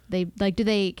they like,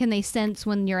 can they sense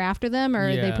when you're after them, or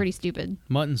are they Yeah. pretty stupid?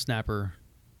 Mutton snapper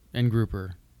and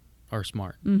grouper are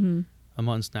smart. Mm-hmm. A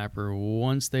mutton snapper,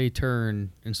 once they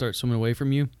turn and start swimming away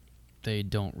from you, they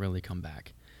don't really come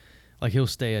back. Like he'll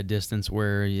stay a distance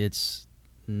where it's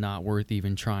not worth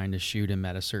even trying to shoot him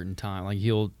at a certain time. Like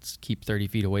he'll keep 30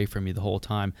 feet away from you the whole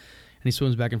time, and he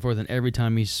swims back and forth. And every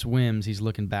time he swims, he's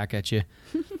looking back at you,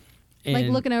 Like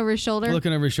And looking over his shoulder.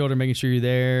 looking over his shoulder, making sure you're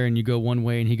there. And you go one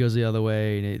way, and he goes the other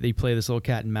way. And they play this little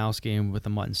cat and mouse game with the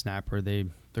mutton snapper.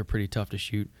 They're pretty tough to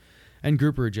shoot. And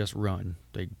grouper just run.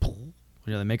 They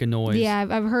make a noise. Yeah,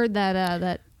 I've heard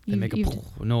that They make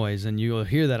a noise, and you'll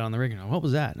hear that on the rig. And what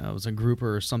was that? No, it was a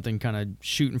grouper or something kind of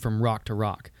shooting from rock to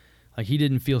rock. Like he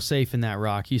didn't feel safe in that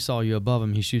rock. He saw you above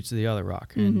him. He shoots to the other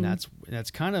rock, and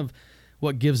that's kind of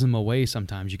what gives him away.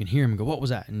 Sometimes you can hear him and go, "What was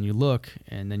that?" And you look,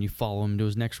 and then you follow him to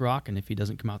his next rock. And if he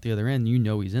doesn't come out the other end,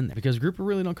 he's in there, because grouper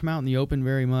really don't come out in the open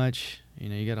very much.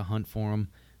 You got to hunt for them.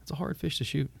 It's a hard fish to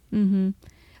shoot.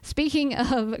 Speaking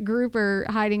of grouper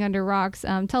hiding under rocks,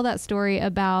 tell that story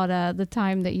about the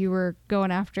time that you were going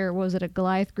after, was it a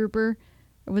Goliath grouper?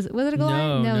 Was it a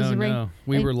Goliath? No, it was a ring. no.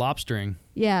 We were lobstering.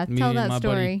 Yeah, Me tell and that my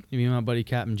story. Me and my buddy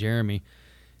Captain Jeremy.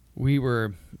 We've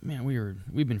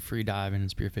been free diving and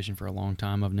spearfishing for a long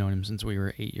time. I've known him since we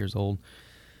were 8 years old.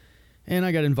 And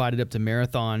I got invited up to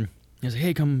Marathon. He was like,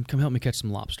 "Hey, come help me catch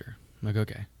some lobster." I'm like,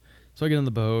 "Okay." So I get on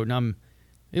the boat, and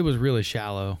it was really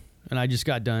shallow, and I just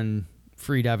got done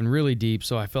free diving really deep,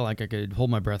 so I felt like I could hold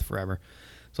my breath forever.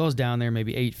 So I was down there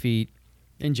maybe 8 feet,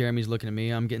 and Jeremy's looking at me.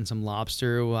 I'm getting some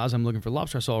lobster. Well, as I'm looking for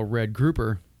lobster, I saw a red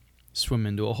grouper swim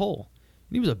into a hole.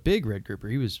 And he was a big red grouper.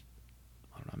 He was,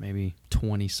 I don't know, maybe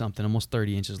 20-something, almost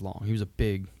 30 inches long. He was a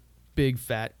big,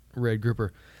 fat red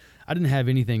grouper. I didn't have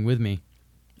anything with me.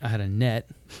 I had a net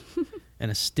and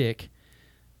a stick,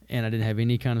 and I didn't have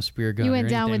any kind of spear gun. You or went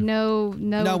down with anything.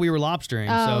 no. No, we were lobstering.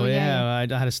 Oh, So, yeah.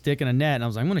 I had a stick and a net, and I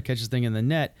was like, I'm going to catch this thing in the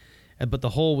net. But the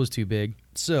hole was too big.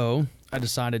 So I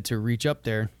decided to reach up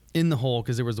there in the hole,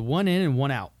 because there was one in and one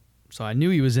out. So I knew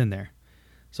he was in there.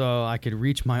 So I could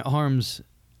reach my arms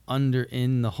under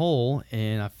in the hole,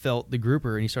 and I felt the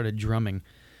grouper, and he started drumming.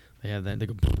 They have that. They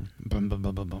go, boom, boom, boom,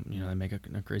 boom, boom, boom. They make a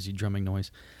crazy drumming noise.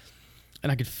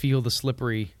 And I could feel the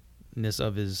slipperiness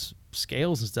of his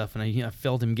scales and stuff, and I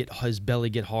felt him his belly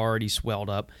get hard. He swelled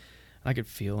up, and I could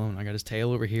feel him. I got his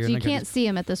tail over here. So and you I got can't see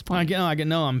him at this point.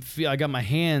 I got my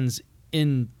hands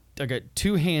in. I got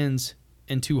two hands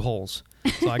in two holes.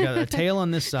 So I got a tail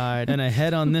on this side and a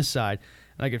head on this side,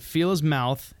 and I could feel his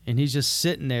mouth, and he's just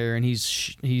sitting there, and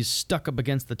he's stuck up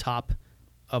against the top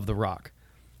of the rock.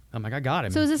 I'm like, I got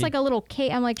him. So is this like a little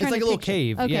cave? I'm like trying It's like to a little picture-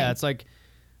 cave. Okay. Yeah, it's like,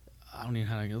 I don't even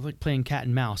know how to. It's like playing cat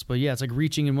and mouse, but yeah, it's like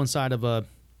reaching in one side of a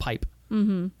pipe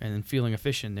and then feeling a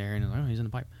fish in there, and it's like, oh, he's in the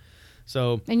pipe.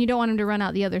 So And you don't want him to run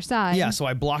out the other side. yeah, so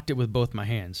I blocked it with both my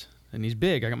hands. And he's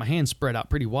big. I got my hands spread out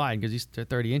pretty wide, because he's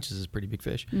 30 inches is a pretty big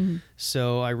fish.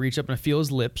 So I reach up and I feel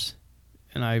his lips,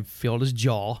 and I felt his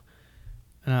jaw.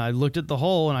 And I looked at the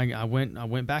hole, and I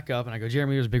went back up, and I go,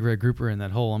 "Jeremy, there's a big red grouper in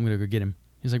that hole. I'm going to go get him."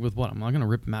 He's like, "With what?" I'm not going to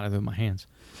rip him out of with my hands.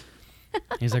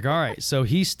 He's like, "All right." So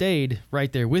he stayed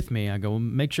right there with me. I go, well,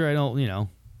 "Make sure I don't,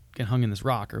 get hung in this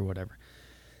rock or whatever."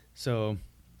 So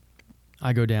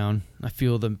I go down. I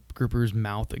feel the grouper's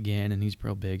mouth again, and he's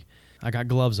real big. I got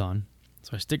gloves on.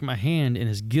 So I stick my hand in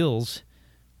his gills.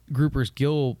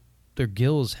 The their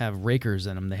gills have rakers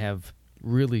in them. They have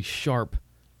really sharp,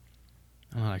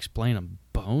 I don't know how to explain them,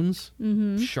 bones?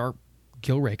 Sharp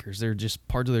gill rakers. They're just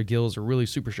parts of their gills are really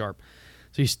super sharp.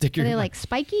 So you stick Are your... they like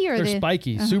spiky or They're they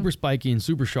spiky, super spiky and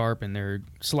super sharp, and they're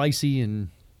slicey and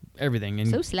everything.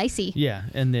 And so slicey? yeah,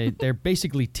 and they're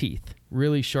basically teeth,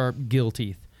 really sharp gill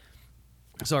teeth.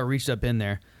 So I reached up in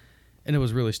there, and it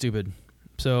was really stupid.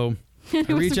 So It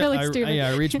I was reach really up, stupid.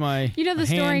 I reach my You know the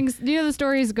hand,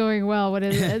 story's going well. What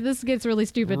is it? This gets really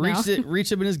stupid now.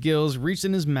 reached up in his gills, reached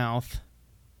in his mouth,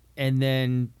 and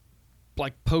then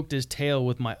like poked his tail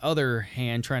with my other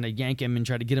hand, trying to yank him and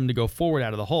try to get him to go forward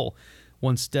out of the hole. Well,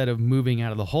 instead of moving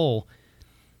out of the hole,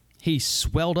 he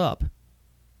swelled up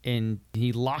and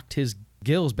he locked his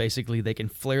gills. Basically, they can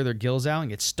flare their gills out and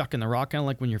get stuck in the rock, kind of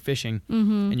like when you're fishing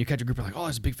and you catch a group of like, oh,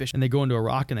 there's a big fish, and they go into a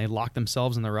rock and they lock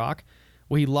themselves in the rock.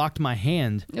 Well, he locked my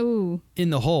hand Ooh. in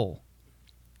the hole,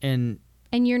 and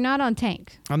And you're not on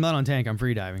tank. I'm not on tank. I'm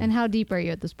free diving. And how deep are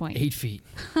you at this point? 8 feet.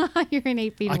 You're in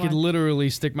 8 feet. I of could water. literally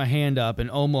stick my hand up and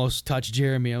almost touch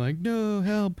Jeremy. I'm like, no,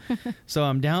 help. So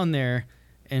I'm down there,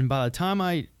 and by the time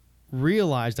I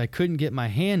realized I couldn't get my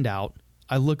hand out,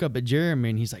 I look up at Jeremy,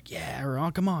 and he's like, yeah,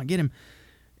 Ron, come on, get him.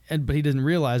 But he doesn't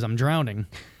realize I'm drowning.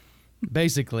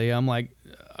 Basically, I'm like,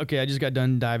 okay, I just got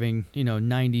done diving,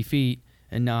 90 feet,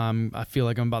 and now I feel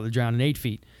like I'm about to drown in 8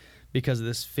 feet because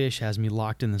this fish has me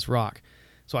locked in this rock.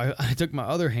 So I took my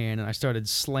other hand and I started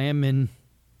slamming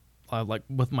like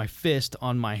with my fist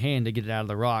on my hand to get it out of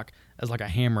the rock as like a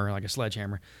hammer, like a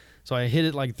sledgehammer. So I hit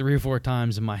it like 3 or 4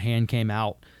 times and my hand came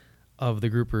out of the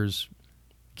grouper's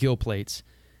gill plates,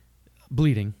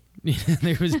 bleeding.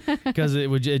 Because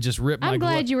it just ripped my I'm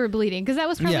glove. glad you were bleeding because that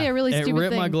was probably a really it stupid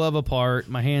ripped thing. my glove apart.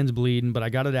 My hand's bleeding, but I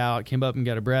got it out, came up and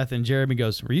got a breath, and Jeremy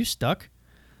goes, were you stuck?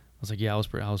 I was like, yeah, I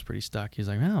was pretty stuck. He's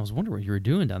like, man, I was wondering what you were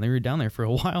doing down there. You were down there for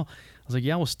a while. I was like,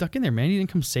 yeah, I was stuck in there, man. You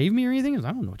didn't come save me or anything? He goes,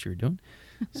 I don't know what you were doing.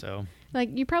 So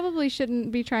Like you probably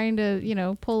shouldn't be trying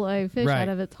to, pull a fish Right. out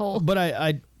of its hole.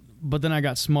 but then I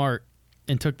got smart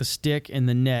and took the stick and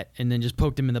the net and then just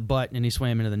poked him in the butt and he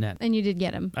swam into the net. And you did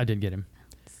get him. I did get him.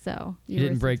 So He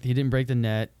didn't break the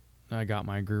net. I got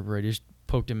my grouper. I just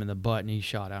poked him in the butt and he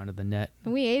shot out into the net.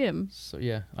 And we ate him. So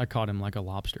yeah, I caught him like a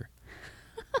lobster.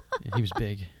 Yeah, he was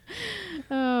big.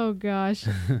 Oh gosh,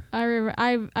 I remember.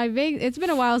 It's been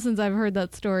a while since I've heard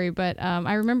that story, but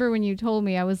I remember when you told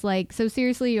me, I was like, so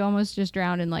seriously, you almost just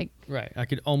drowned in like. Right. I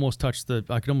could almost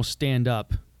stand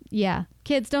up. Yeah,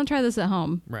 kids, don't try this at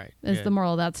home. Right. Is yeah. the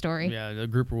moral of that story? Yeah, the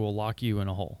grouper will lock you in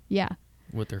a hole Yeah.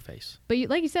 with their face. But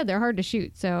like you said, they're hard to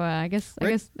shoot. So I guess I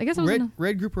was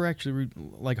Red grouper actually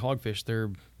like hogfish.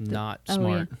 They're not oh,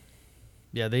 smart.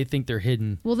 Yeah, they think they're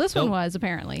hidden. well, this one They'll- was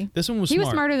apparently. This one was He smart.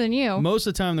 was smarter than you. Most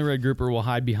of the time, the red grouper will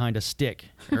hide behind a stick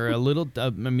or a little.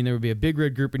 There would be a big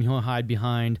red grouper, and he'll hide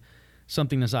behind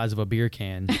something the size of a beer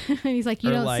can. He's like, you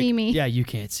Or don't like, see me. Yeah, you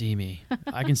can't see me.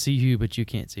 I can see you, but you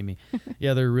can't see me.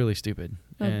 Yeah, they're really stupid,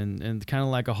 and kind of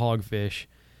like a hogfish,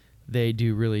 they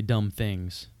do really dumb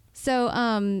things. So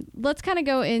let's kind of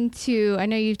go into, I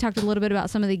know you've talked a little bit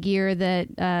about some of the gear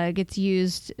that gets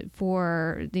used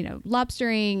for,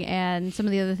 lobstering and some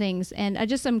of the other things. And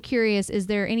I'm curious, is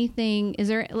there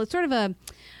sort of a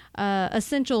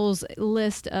essentials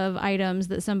list of items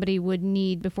that somebody would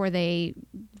need before they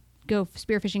go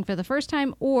spearfishing for the first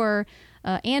time, or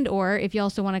if you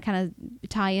also want to kind of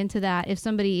tie into that, if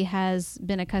somebody has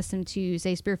been accustomed to,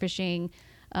 say, spearfishing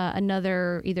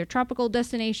another either tropical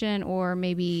destination or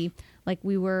maybe like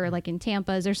we were like in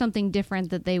Tampa, is there something different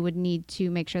that they would need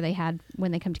to make sure they had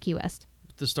when they come to Key West?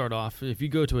 To start off, if you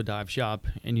go to a dive shop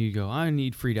and you go, I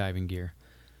need free diving gear,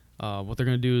 what they're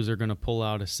going to do is they're going to pull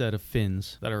out a set of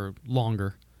fins that are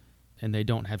longer and they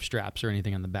don't have straps or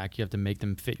anything on the back. You have to make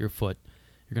them fit your foot.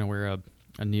 You're going to wear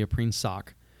a neoprene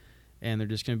sock, and they're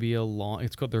just going to be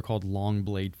they're called long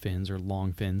blade fins or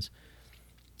long fins.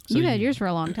 So You had yours for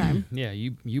a long time. Yeah,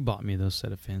 you bought me those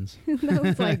set of fins. That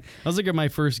was like, I was like, my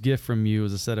first gift from you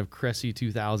was a set of Cressy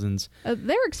 2000s.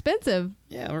 they were expensive.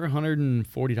 Yeah, they were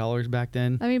 $140 back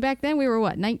then. I mean, back then we were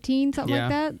what, 19, something like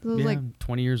that? It was yeah, like,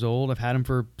 20 years old. I've had them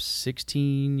for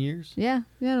 16 years. yeah,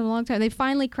 a long time. They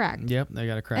finally cracked. Yep, they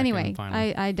got a crack in Anyway, them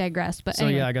finally. I digressed. But So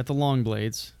anyway. yeah, I got the long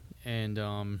blades, and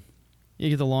you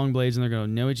get the long blades, and they're going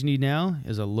to know what you need now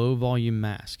is a low volume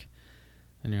mask.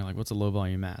 And you're like, what's a low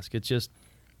volume mask? It's just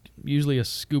usually a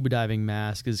scuba diving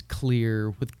mask is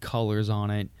clear with colors on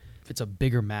it. If it's a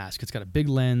bigger mask, it's got a big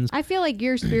lens. I feel like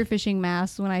your spearfishing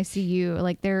masks, when I see you,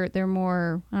 like they're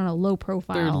more, I don't know, low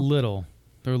profile. They're little.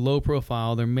 They're low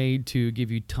profile. They're made to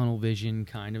give you tunnel vision,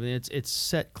 kind of. It's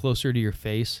set closer to your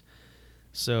face,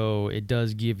 so it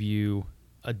does give you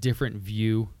a different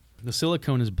view. The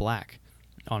silicone is black,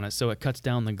 on it, so it cuts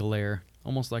down the glare,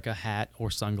 almost like a hat or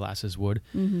sunglasses would.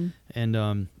 Mm-hmm.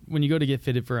 And when you go to get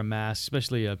fitted for a mask,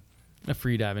 especially a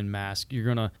freediving mask, you're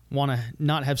gonna want to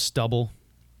not have stubble.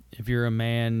 If you're a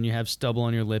man and you have stubble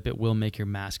on your lip, it will make your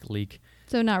mask leak.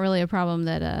 So not really a problem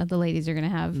that the ladies are going to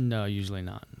have. No, usually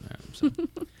not. So,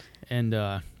 and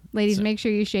Ladies, so- make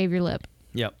sure you shave your lip.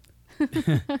 yep.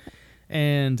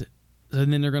 And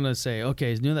then they're gonna say,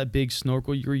 okay, you know that big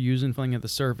snorkel you were using flying at the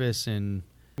surface, and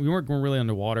we weren't going really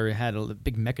underwater. It had a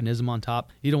big mechanism on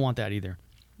top. You don't want that either.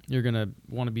 You're gonna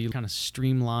want to be kind of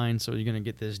streamlined, so you're gonna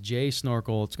get this J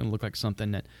snorkel. It's gonna look like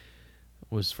something that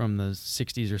was from the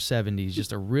 60s or 70s,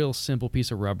 just a real simple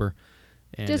piece of rubber.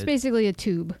 And Just basically a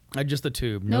tube. just a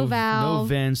tube. No No valve.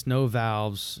 vents, no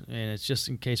valves. And it's just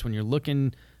in case when you're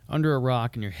looking under a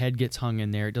rock and your head gets hung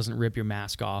in there, it doesn't rip your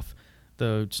mask off.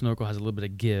 The snorkel has a little bit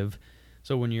of give.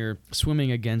 So when you're swimming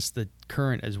against the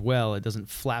current as well, it doesn't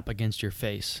flap against your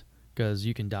face, because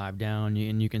you can dive down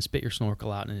and you can spit your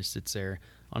snorkel out and it sits there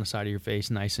on the side of your face,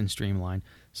 nice and streamlined.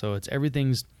 So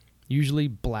everything's usually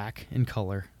black in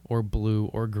color or blue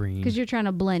or green. Because you're trying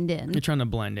to blend in. You're trying to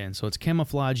blend in. So it's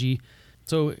camouflagey.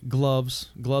 So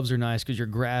gloves are nice because you're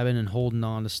grabbing and holding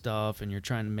on to stuff and you're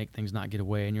trying to make things not get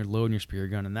away, and you're loading your spear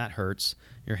gun, and that hurts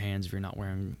your hands if you're not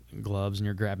wearing gloves and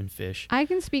you're grabbing fish. I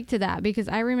can speak to that because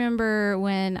I remember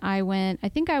when I went, I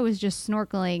think I was just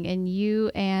snorkeling, and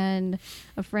you and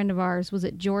a friend of ours, was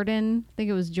it Jordan? I think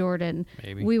it was Jordan.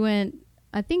 Maybe. We went,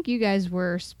 I think you guys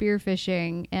were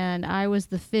spearfishing, and I was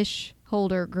the fish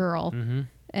holder girl. Mm-hmm.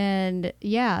 And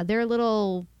yeah, their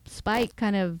little spike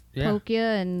kind of poke you,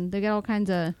 and they got all kinds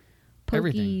of pokey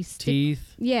Everything.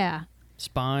 Teeth, Yeah.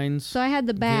 spines. So I had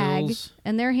the bag, gills.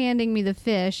 and they're handing me the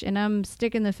fish, and I'm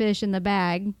sticking the fish in the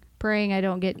bag, praying I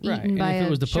don't get Right. eaten And by if a it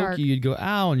was to shark. poke you, you'd go,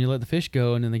 ow, and you let the fish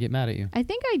go, and then they get mad at you. I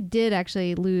think I did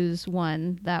actually lose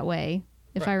one that way,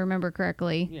 if I Right. remember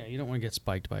correctly. Yeah, you don't want to get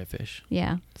spiked by a fish.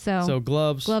 Yeah. So, So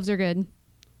gloves, are good.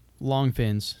 long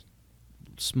fins,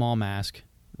 small mask,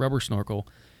 rubber snorkel.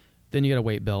 Then you got a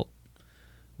weight belt.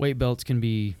 Weight belts can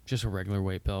be just a regular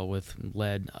weight belt with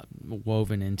lead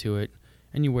woven into it,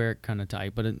 and you wear it kind of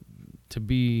tight. But to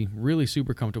be really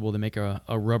super comfortable, they make a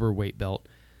rubber weight belt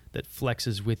that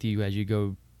flexes with you as you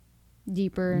go.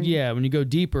 Deeper. Yeah, when you go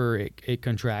deeper, it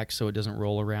contracts so it doesn't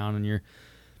roll around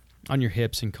on your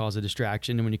hips and cause a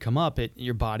distraction. And when you come up,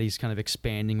 your body's kind of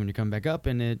expanding when you come back up,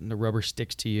 and the rubber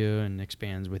sticks to you and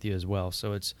expands with you as well.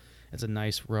 So it's a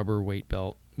nice rubber weight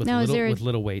belt with Now, with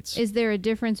little weights. Is there a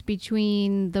difference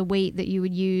between the weight that you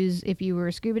would use if you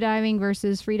were scuba diving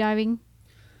versus free diving?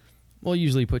 Well, you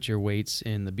usually put your weights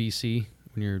in the BC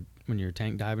when you're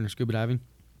tank diving or scuba diving.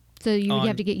 So you would On-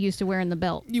 have to get used to wearing the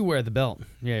belt. You wear the belt.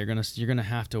 Yeah, you're gonna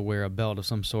have to wear a belt of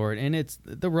some sort, and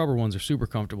the rubber ones are super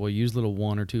comfortable. You use little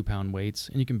 1 or 2 pound weights,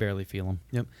 and you can barely feel them.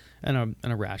 Yep, and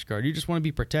a rash guard. You just want to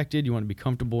be protected. You want to be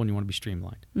comfortable, and you want to be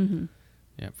streamlined. Mm-hmm.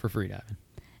 Yeah, for free diving.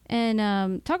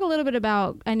 And talk a little bit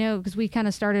about, I know because we kind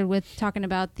of started with talking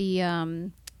about the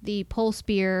pole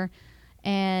spear,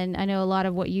 and I know a lot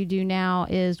of what you do now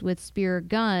is with spear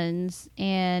guns.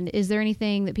 And is there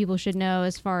anything that people should know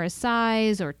as far as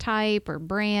size or type or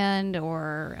brand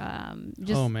or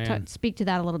just Oh, man. speak to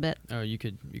that a little bit? Oh, you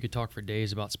could talk for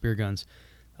days about spear guns.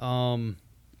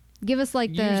 Give us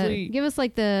like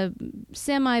the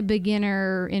semi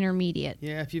beginner intermediate.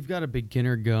 Yeah, if you've got a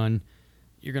beginner gun,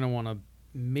 you're gonna want to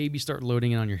maybe start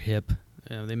loading it on your hip.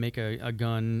 They make a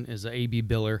gun as a AB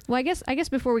Biller. Well, I guess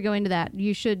before we go into that,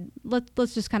 you should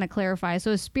let's just kind of clarify.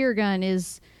 So a spear gun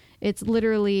it's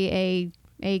literally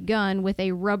a gun with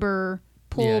a rubber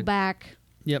pull back,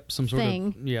 Yep, some sort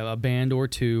thing. of a band or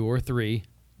 2 or 3,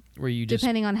 where you just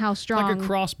depending on how strong. like a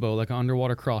crossbow, like an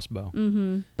underwater crossbow.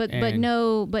 Mm-hmm. But And-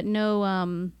 no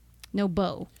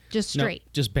bow, just No,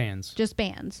 straight, just bands. just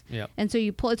bands. Yep. And so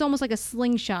you pull. It's almost like a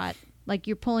slingshot. Like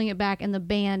you're pulling it back, and the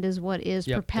band is what is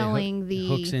Yep, propelling it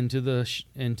hooks into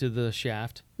the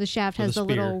shaft. The shaft for has the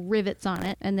the spear. little rivets on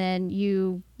it, and then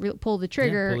you pull the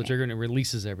trigger, Yeah, pull the trigger and it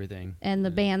releases everything. and the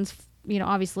bands,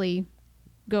 obviously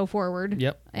go forward.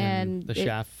 Yep. And the it-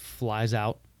 shaft flies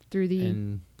out through the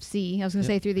and sea. I was going to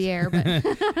say through the air, but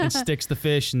it sticks the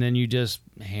fish, and then you just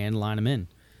hand line them in.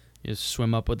 You just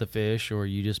swim up with the fish, or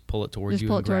you just pull it towards just you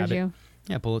pull and it towards grab you.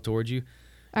 it. Yeah, pull it towards you.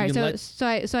 All right, You can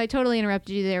so I totally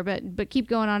interrupted you there, but keep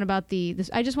going on about this.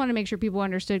 I just want to make sure people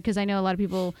understood, because I know a lot of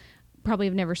people probably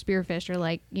have never spearfished, or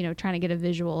like trying to get a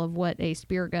visual of what a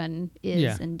spear gun is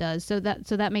Yeah. and does. So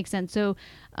that makes sense. So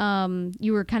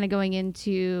you were kind of going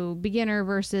into beginner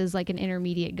versus like an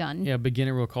intermediate gun. Yeah,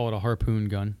 beginner will call it a harpoon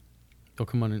gun. They'll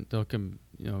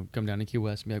come down to Key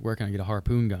West and be like, "Where can I get a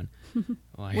harpoon gun?"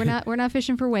 Like, We're not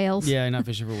fishing for whales. Yeah, not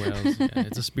fishing for whales. Yeah,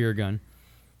 it's a spear gun.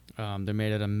 They're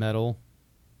made out of metal,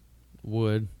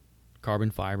 wood,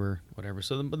 carbon fiber, whatever.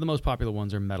 So the most popular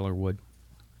ones are metal or wood.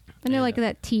 And they're And, like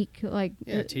that teak, like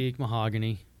Yeah, teak,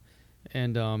 mahogany,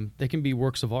 and they can be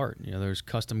works of art. There's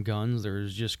custom guns.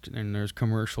 There's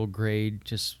commercial grade,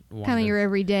 just kind of your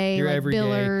everyday, your like everyday-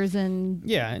 billers and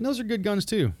Yeah, and those are good guns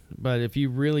too. But if you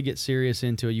really get serious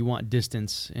into it, you want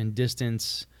distance. And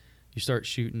distance, you start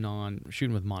shooting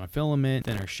with monofilament,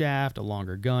 thinner shaft, a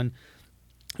longer gun.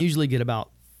 Usually get about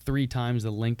 3 times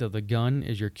the length of the gun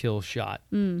is your kill shot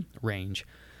range.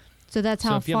 so that's So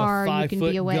how if you have a far you 5 can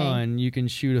foot be away. gun, you can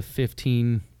shoot a fish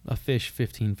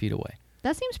 15 feet away.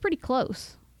 That seems pretty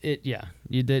close.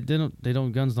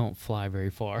 Guns don't fly very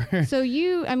far. So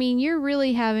you're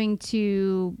really having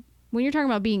to, when you're talking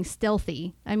about being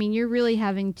stealthy, you're really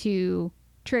having to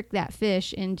trick that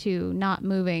fish into not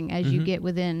moving as you get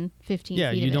within 15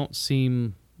 Yeah, feet you of it. don't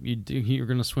seem you're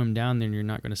going to swim down there and you're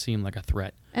not going to seem like a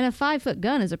threat. And a 5-foot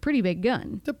gun is a pretty big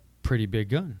gun. It's a pretty big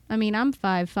gun. I'm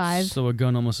 5'5". So a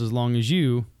gun almost as long as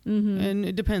you, Mm-hmm. and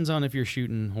it depends on if you're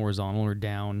shooting horizontal or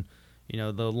down.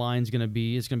 The line's going to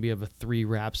be of a 3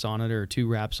 wraps on it or 2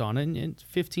 wraps on it, and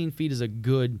 15 feet is a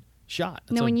good shot.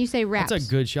 Now, when you say wraps, that's a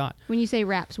good shot. when you say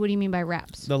wraps, what do you mean by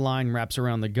wraps? The line wraps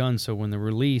around the gun, so when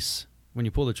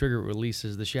you pull the trigger, it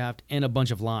releases the shaft, and a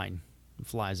bunch of line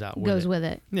flies out with Goes it. with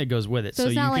it. Yeah, it goes with it. So So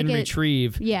it's you not can like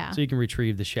retrieve. Yeah. So you can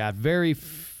retrieve the shaft. Very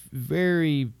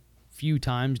few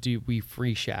times do we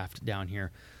free shaft down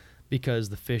here, because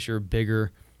the fish are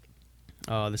bigger.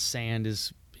 The sand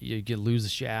is you lose the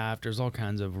shaft. There's all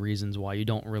kinds of reasons why you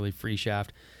don't really free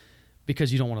shaft,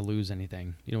 because you don't want to lose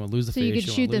anything. You don't want to lose the So fish. you could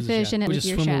don't shoot wanna the lose fish shaft. and it But with just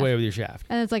your swim away shaft. with your shaft.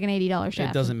 And it's like an $80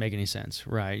 shaft. It doesn't make any sense,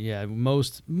 right? Yeah,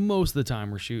 most of the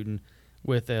time we're shooting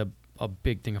with a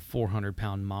big thing, a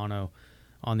 400-pound mono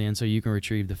on the end, so you can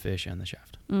retrieve the fish and the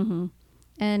shaft. Mm-hmm.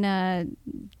 And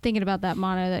thinking about that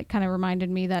mono, that kind of reminded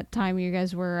me that time you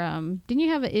guys were. Didn't you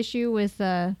have an issue with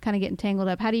kind of getting tangled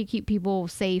up? How do you keep people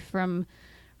safe from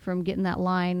getting that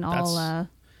line all?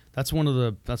 That's one of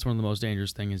the most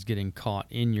dangerous things, is getting caught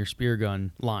in your spear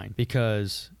gun line,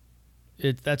 because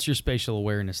that's your spatial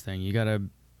awareness thing. You gotta,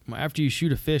 after you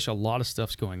shoot a fish, a lot of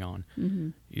stuff's going on.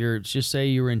 Mm-hmm. Just say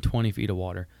you were in 20 feet of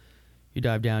water, you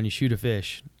dive down, you shoot a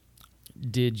fish.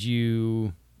 Did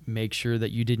you make sure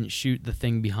that you didn't shoot the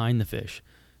thing behind the fish?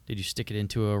 Did you stick it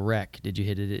into a wreck? Did you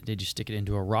hit it? Did you stick it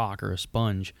into a rock or a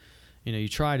sponge? You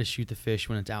try to shoot the fish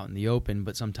when it's out in the open,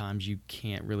 but sometimes you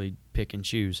can't really pick and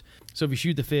choose. So if you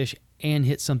shoot the fish and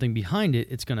hit something behind it,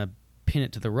 it's going to pin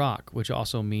it to the rock, which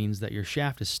also means that your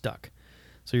shaft is stuck.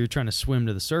 So you're trying to swim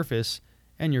to the surface,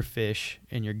 and your fish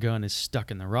and your gun is stuck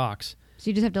in the rocks. So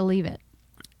you just have to leave it.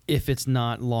 If it's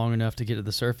not long enough to get to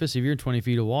the surface, if you're in 20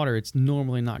 feet of water, it's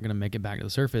normally not going to make it back to the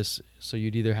surface. So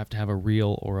you'd either have to have a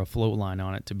reel or a float line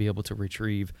on it to be able to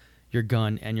retrieve your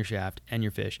gun and your shaft and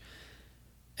your fish.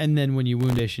 And then when you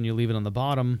wound fish and you leave it on the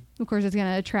bottom, Of course, it's going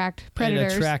to attract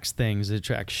predators. it attracts things. It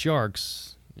attracts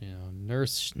sharks,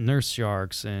 nurse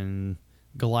sharks and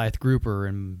Goliath grouper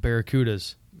and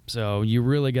barracudas. So you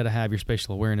really got to have your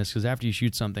spatial awareness, because after you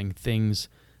shoot something, things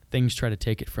try to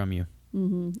take it from you.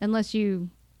 Mm-hmm. Unless you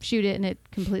shoot it and it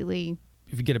completely.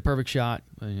 If you get a perfect shot,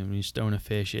 when you stone a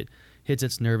fish, it hits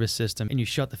its nervous system, and you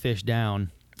shut the fish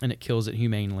down, and it kills it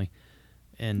humanely.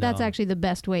 And That's actually the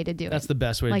best way to do it. that's the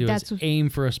best way to Like, do it. that's- Is aim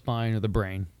for a spine or the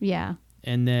brain, Yeah.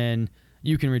 and then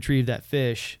you can retrieve that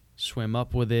fish, swim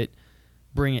up with it,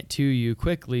 bring it to you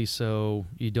quickly, so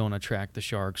you don't attract the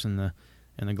sharks and the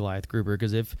Goliath grouper.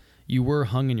 Because if you were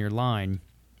hung in your line,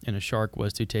 and a shark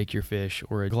was to take your fish,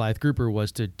 or a Goliath grouper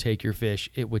was to take your fish,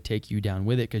 it would take you down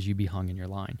with it, because you'd be hung in your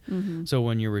line. Mm-hmm. So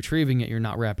when you're retrieving it, you're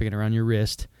not wrapping it around your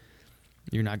wrist.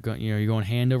 You're not going. You're going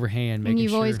hand over hand, making And you've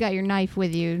sure. always got your knife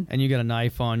with you. And you got a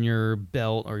knife on your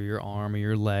belt or your arm or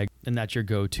your leg, and that's your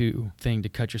go-to thing to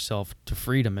cut yourself to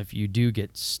freedom if you do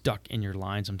get stuck in your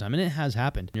line sometime. And it has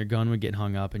happened. Your gun would get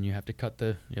hung up, and you have to cut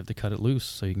it loose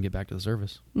so you can get back to the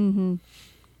surface. Mm-hmm.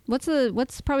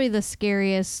 What's probably the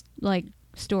scariest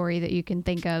story that you can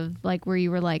think of, where you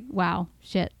were like, wow,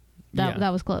 shit, that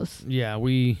was close? Yeah,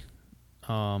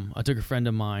 I took a friend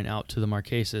of mine out to the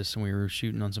Marquesas, and we were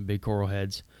shooting on some big coral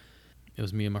heads. It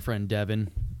was me and my friend Devin,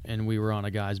 and we were on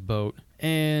a guy's boat.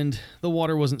 And the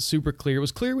water wasn't super clear. It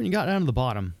was clear when you got down to the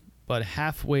bottom, but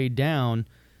halfway down,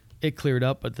 it cleared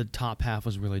up, but the top half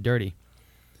was really dirty.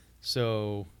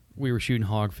 So we were shooting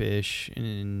hogfish,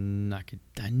 and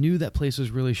I knew that place was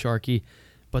really sharky,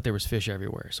 but there was fish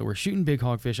everywhere. So we're shooting big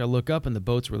hogfish. I look up, and the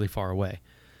boat's really far away.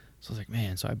 So I was like,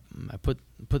 man. So I put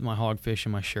my hogfish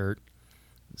in my shirt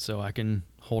so I can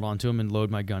hold on to them and load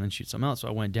my gun and shoot some out. So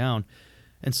I went down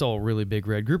and saw a really big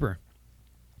red grouper.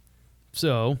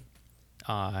 So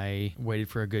I waited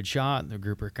for a good shot. The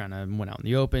grouper kind of went out in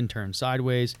the open, turned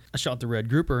sideways. I shot the red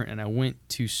grouper, and I went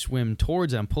to swim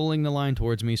towards it. I'm pulling the line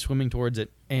towards me, swimming towards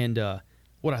it, and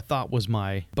what I thought was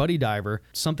my buddy diver,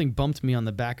 something bumped me on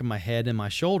the back of my head and my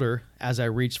shoulder as I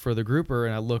reached for the grouper,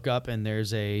 and I look up, and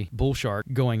there's a bull shark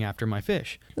going after my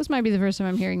fish. This might be the first time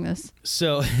I'm hearing this.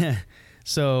 So,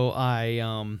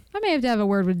 I may have to have a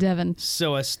word with Devin.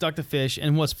 So I stuck the fish,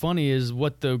 and what's funny is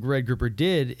what the red grouper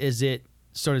did is it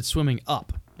started swimming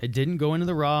up. It didn't go into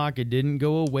the rock. It didn't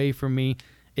go away from me.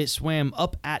 It swam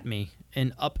up at me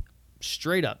and up,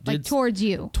 straight up. Like towards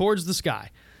you. Towards the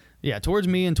sky. Yeah, towards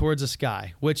me and towards the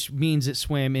sky, which means it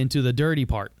swam into the dirty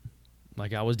part.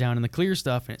 Like I was down in the clear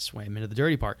stuff, and it swam into the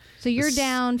dirty part. So you're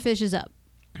down, fish is up.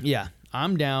 Yeah,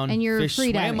 I'm down. And you're fish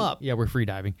free swam diving. up. Yeah, we're free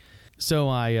diving. So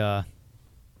I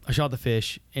shot the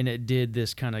fish, and it did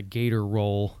this kind of gator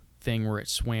roll thing where it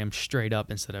swam straight up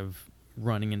instead of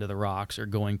running into the rocks or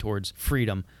going towards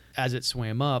freedom. As it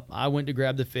swam up, I went to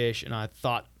grab the fish, and I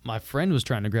thought my friend was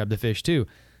trying to grab the fish too,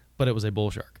 but it was a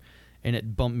bull shark, and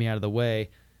it bumped me out of the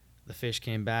way. The fish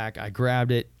came back. I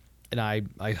grabbed it, and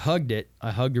I hugged it.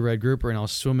 I hugged the red grouper, and I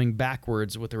was swimming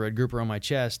backwards with the red grouper on my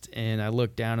chest, and I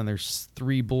looked down, and there's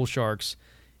 3 bull sharks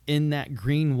in that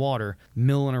green water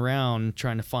milling around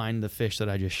trying to find the fish that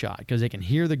I just shot, because they can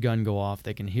hear the gun go off,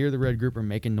 they can hear the red grouper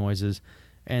making noises,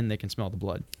 and they can smell the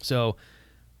blood. So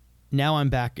now I'm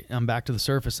back to the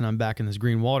surface, and I'm back in this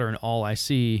green water, and all I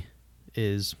see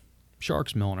is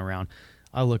sharks milling around.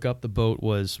 I look up, the boat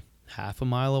was half a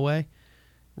mile away,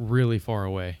 really far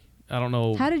away. I don't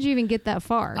know. How did you even get that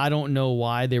far? I don't know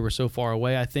why they were so far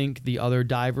away. I think the other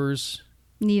divers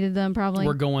needed them probably.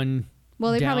 were going.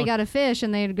 Well, they down. probably got a fish,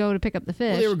 and they'd go to pick up the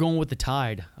fish. Well, they were going with the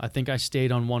tide. I think I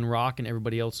stayed on one rock, and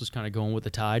everybody else was kind of going with the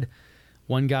tide.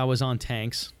 One guy was on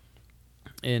tanks,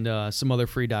 and some other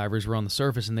free divers were on the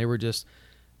surface, and they were just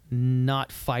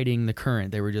not fighting the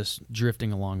current. They were just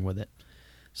drifting along with it.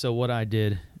 So what I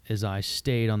did is I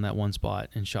stayed on that one spot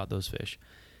and shot those fish.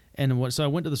 And so I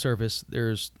went to the surface.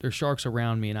 There's sharks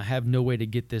around me, and I have no way to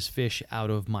get this fish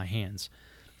out of my hands.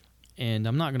 And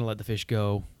I'm not going to let the fish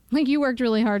go. Like you worked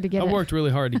really hard to get it. I worked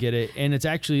really hard to get it, and it's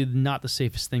actually not the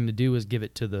safest thing to do is give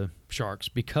it to the sharks,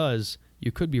 because you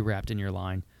could be wrapped in your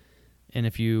line. And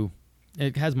if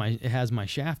it has my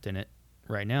shaft in it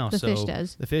right now. The so fish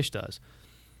does. The fish does.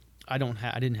 I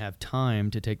didn't have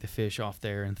time to take the fish off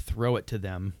there and throw it to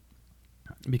them,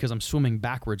 because I'm swimming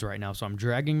backwards right now. So I'm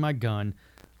dragging my gun.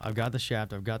 I've got the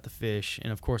shaft. I've got the fish,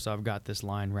 and of course I've got this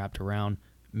line wrapped around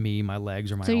me, my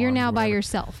legs, or my. So you're arms, now or by whatever.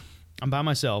 yourself. I'm by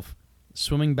myself,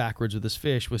 swimming backwards with this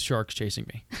fish with sharks chasing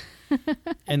me.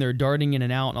 And they're darting in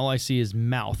and out, and all I see is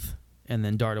mouth and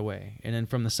then dart away. And then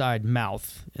from the side,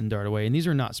 mouth and dart away. And these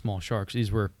are not small sharks.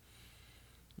 These were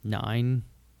 9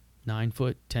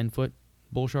 foot, 10 foot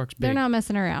bull sharks. Big. They're not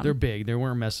messing around. They're big. They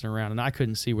weren't messing around, and I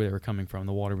couldn't see where they were coming from.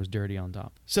 The water was dirty on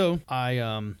top. So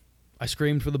I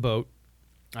screamed for the boat.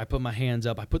 I put my hands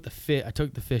up. I took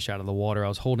the fish out of the water. I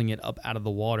was holding it up out of the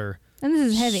water. And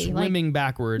this is heavy. Swimming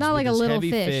backwards. Not with like a this little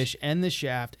heavy fish. and the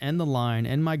shaft and the line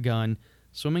and my gun.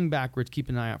 Swimming backwards,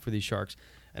 keeping an eye out for these sharks.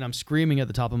 And I'm screaming at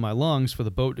the top of my lungs for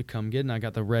the boat to come get, and I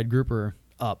got the red grouper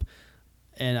up.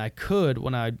 And I could,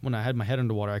 when I had my head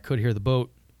underwater, I could hear the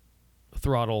boat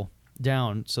throttle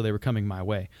down, so they were coming my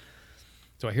way.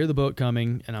 So I hear the boat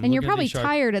coming, and you're probably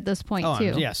tired at this point,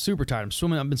 too. Yeah, super tired.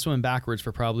 I've been swimming backwards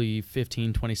for probably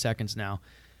 15, 20 seconds now.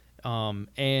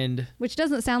 And which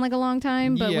doesn't sound like a long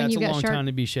time, but when you got it's a long shark, time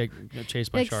to be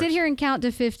chased by like sharks. sit here and count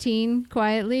to 15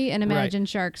 quietly and imagine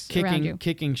sharks around you.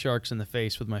 Kicking sharks in the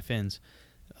face with my fins.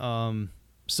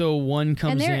 So one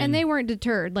comes in. And they weren't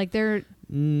deterred. Like they're...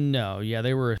 No, yeah,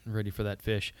 they were ready for that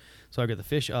fish. So I got the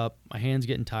fish up. My hand's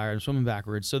getting tired. I'm swimming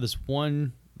backwards. So the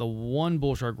one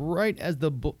bull shark, right as the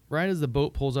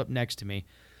boat pulls up next to me,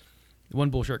 the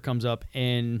one bull shark comes up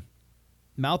and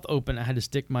mouth open. I had to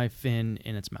stick my fin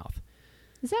in its mouth.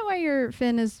 Is that why your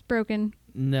fin is broken?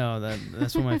 No,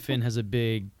 that's why my fin has a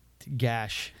big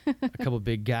gash, a couple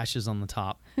big gashes on the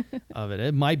top of it.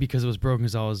 It might be because it was broken,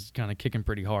 because I was kind of kicking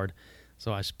pretty hard,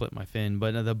 so I split my fin.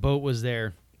 But the boat was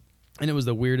there, and it was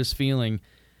the weirdest feeling,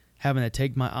 having to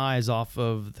take my eyes off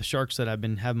of the sharks that I've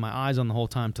been having my eyes on the whole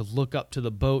time, to look up to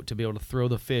the boat to be able to throw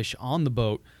the fish on the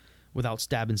boat without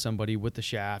stabbing somebody with the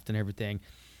shaft and everything.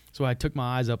 So I took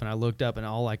my eyes up and I looked up, and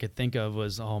all I could think of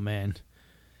was, oh man,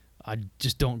 I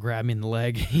just don't grab me in the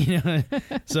leg, you know.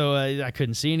 So I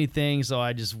couldn't see anything, so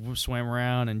I just swam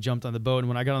around and jumped on the boat. And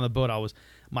when I got on the boat,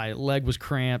 my leg was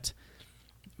cramped,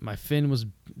 my fin was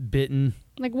bitten.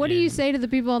 Like, what do you say to the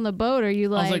people on the boat? Are you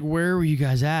like... I was like, where were you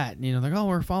guys at? And, like, oh,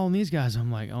 we're following these guys.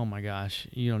 I'm like, oh my gosh,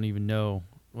 you don't even know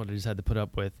what I just had to put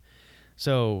up with.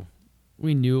 So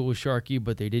we knew it was sharky,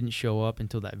 but they didn't show up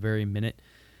until that very minute.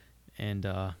 And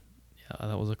yeah,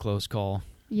 that was a close call.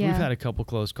 Yeah. We've had a couple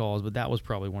close calls, but that was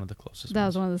probably one of the closest That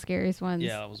ones. was one of the scariest ones.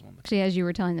 Yeah, that was one of the Actually, as you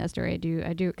were telling that story, I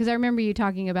do, because I remember you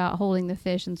talking about holding the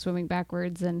fish and swimming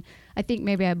backwards, and I think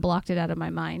maybe I blocked it out of my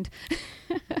mind.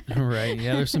 Right.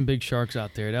 Yeah, there's some big sharks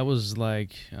out there. That was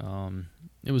like,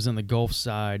 it was in the Gulf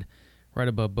side, right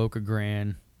above Boca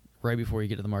Grande, right before you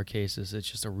get to the Marquesas.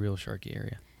 It's just a real sharky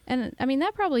area. And I mean,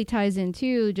 that probably ties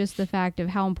into just the fact of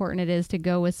how important it is to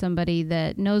go with somebody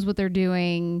that knows what they're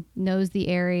doing, knows the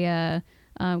area.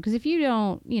 Because if you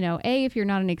don't, A, if you're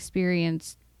not an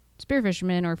experienced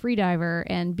spearfisherman or freediver,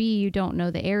 and B, you don't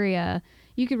know the area,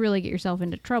 you could really get yourself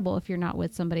into trouble if you're not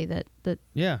with somebody that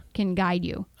Yeah. can guide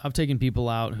you. I've taken people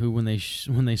out who, when they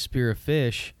spear a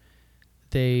fish,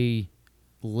 they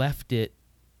left it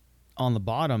on the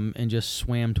bottom and just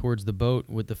swam towards the boat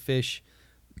with the fish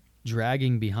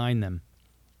dragging behind them.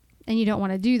 And you don't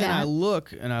want to do And that. I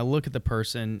look at the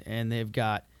person, and they've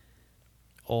got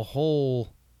a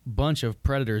whole bunch of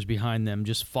predators behind them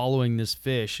just following this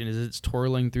fish. And as it's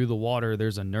twirling through the water,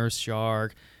 there's a nurse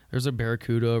shark, there's a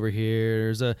barracuda over here,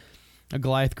 there's a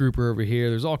Goliath grouper over here.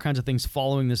 There's all kinds of things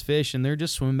following this fish, and they're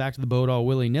just swimming back to the boat all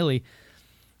willy-nilly,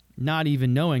 not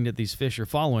even knowing that these fish are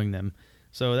following them.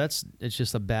 So it's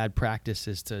just a bad practice,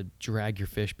 is to drag your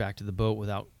fish back to the boat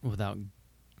without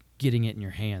getting it in your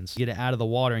hands. Get it out of the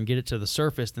water and get it to the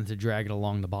surface than to drag it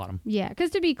along the bottom. Yeah, because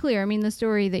to be clear, I mean, the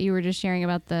story that you were just sharing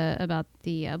about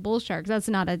the bull sharks, that's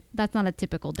not a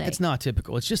typical day. It's not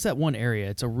typical. It's just that one area.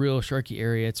 It's a real sharky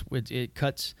area. It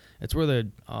cuts. It's where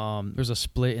there's a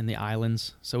split in the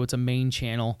islands, so it's a main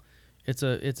channel. It's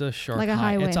a shark Like a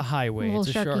highway. It's a highway. A little It's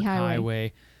a sharky shark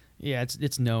highway. Yeah,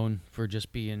 it's known for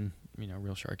just being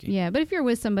real sharky. Yeah, but if you're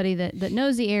with somebody that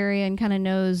knows the area and kind of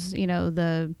knows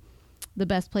the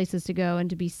best places to go and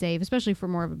to be safe, especially for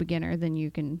more of a beginner, then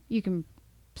you can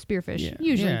spearfish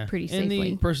usually pretty And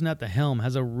safely. the person at the helm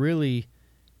has a really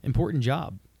important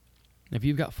job. If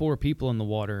you've got 4 people in the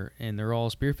water and they're all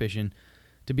spearfishing,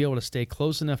 to be able to stay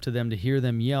close enough to them to hear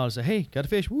them yell and say, "Hey, got a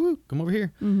fish, woo, come over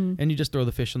here." Mm-hmm. And you just throw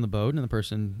the fish on the boat, and the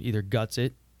person either guts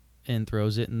it and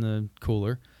throws it in the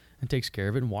cooler and takes care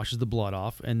of it and washes the blood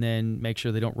off, and then make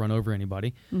sure they don't run over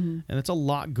anybody. Mm-hmm. And it's a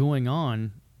lot going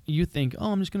on. You think,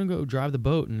 "Oh, I'm just going to go drive the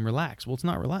boat and relax." Well, it's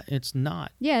not It's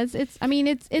not. Yeah, it's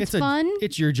fun.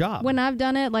 It's your job. When I've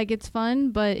done it, like, it's fun,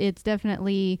 but it's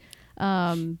definitely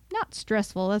not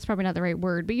stressful. That's probably not the right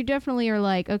word, but you definitely are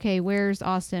like, okay, where's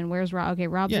Austin? Where's Rob? Okay,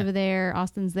 Rob's over there.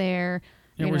 Austin's there.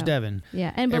 Where's Devin?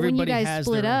 Yeah, but when you Everybody guys has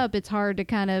split their- up, it's hard to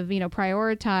kind of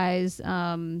prioritize.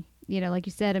 Like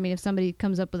you said, I mean, if somebody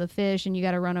comes up with a fish and you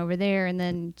got to run over there, and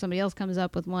then somebody else comes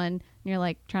up with one, and you're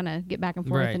like trying to get back and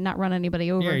forth Right. and not run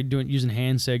anybody over. Yeah, you're using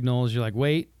hand signals. You're like,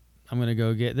 "Wait, I'm going to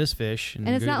go get this fish." And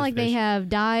it's go not get like this they fish. have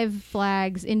dive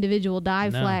flags, individual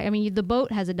dive No. flag. I mean, the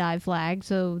boat has a dive flag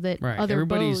so that Right. other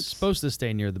Everybody's boats. supposed to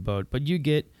stay near the boat, but you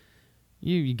get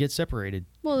separated.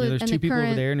 Well, There's and 2 the people over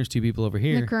current- there and there's 2 people over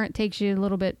here. The current takes you a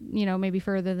little bit, maybe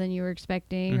further than you were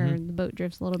expecting, or Mhm. the boat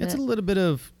drifts a little It's bit. a little bit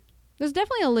of There's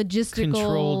definitely a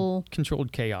logistical.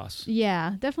 controlled chaos.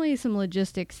 Yeah, definitely some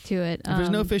logistics to it. If there's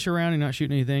no fish around and you're not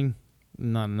shooting anything,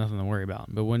 nothing to worry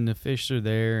about. But when the fish are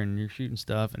there and you're shooting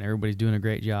stuff and everybody's doing a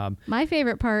great job, My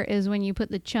favorite part is when you put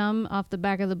the chum off the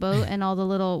back of the boat and all the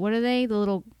little, what are they? The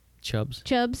little chubs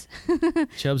chubs.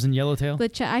 and yellowtail,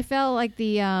 I felt like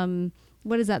the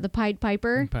what is that? The Pied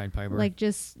Piper, Pied Piper. like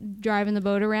just driving the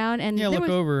boat around. And yeah, there look was,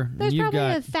 over. and There's you've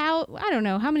probably got I don't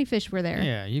know how many fish were there.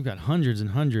 yeah, you've got hundreds and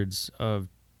hundreds of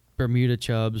Bermuda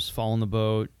chubs following the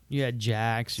boat. You had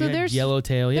jacks. So you had there's-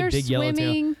 yellowtail. You They're had big yellowtail.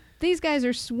 swimming. These guys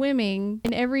are swimming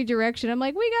in every direction. I'm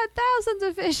like, we got thousands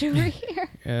of fish over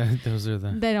here. Those are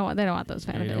the. They don't want those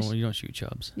kind of fish. You don't shoot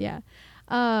chubs. Yeah.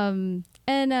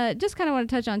 And just kind of want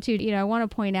to touch on too, I want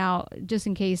to point out, just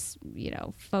in case,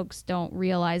 folks don't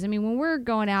realize, I mean, when we're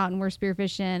going out and we're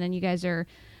spearfishing and you guys are,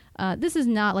 this is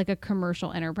not like a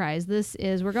commercial enterprise.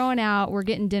 We're going out, we're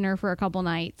getting dinner for a couple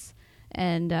nights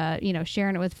and,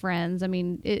 sharing it with friends. I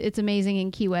mean, it's amazing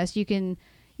in Key West. You can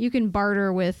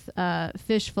barter with,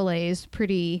 fish fillets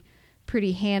pretty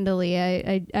handily.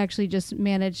 I actually just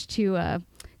managed to,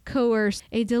 coerce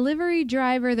a delivery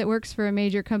driver that works for a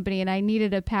major company, and I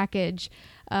needed a package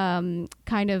kind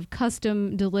of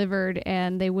custom delivered,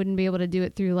 and they wouldn't be able to do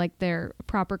it through like their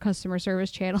proper customer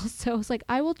service channels. So I was like,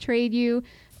 I will trade you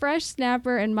fresh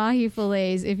snapper and mahi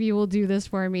fillets if you will do this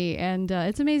for me. And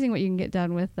it's amazing what you can get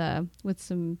done with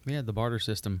some. Yeah, the barter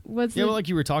system. Well, like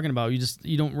you were talking about,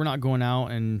 we're not going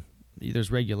out and there's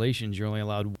regulations. You're only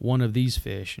allowed one of these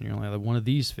fish, and you're only allowed one of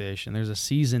these fish, and there's a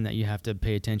season that you have to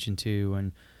pay attention to,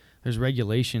 and there's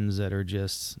regulations that are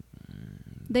just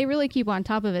They really keep on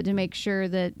top of it to make sure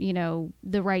that,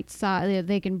 the right size,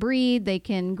 they can breed, they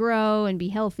can grow and be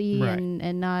healthy, Right.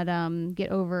 and not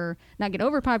get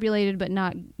overpopulated, but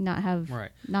not have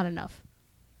Right. not enough.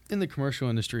 In the commercial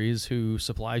industries, who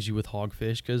supplies you with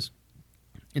hogfish, because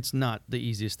it's not the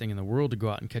easiest thing in the world to go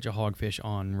out and catch a hogfish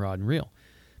on rod and reel,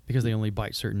 because they only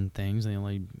bite certain things. They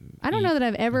only I don't eat know that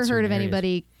I've in ever heard certain of areas.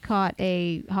 anybody caught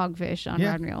a hogfish on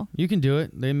rod and reel. You can do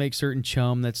it. They make certain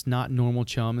chum that's not normal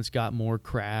chum. It's got more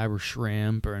crab or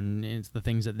shrimp, and it's the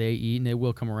things that they eat, and they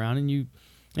will come around. And you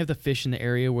have to fish in the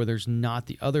area where there's not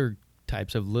the other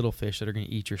types of little fish that are going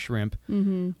to eat your shrimp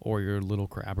or your little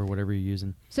crab or whatever you're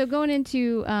using. So going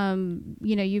into,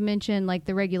 you mentioned like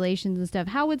the regulations and stuff.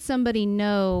 How would somebody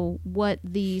know what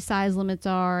the size limits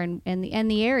are and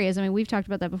the areas? I mean, we've talked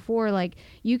about that before. Like,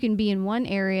 you can be in one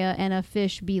area and a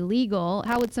fish be legal.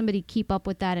 How would somebody keep up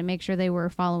with that and make sure they were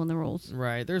following the rules?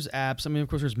 Right. There's apps. I mean, of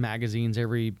course, there's magazines.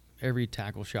 Every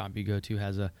tackle shop you go to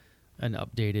has an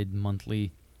updated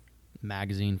monthly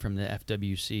magazine from the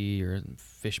FWC or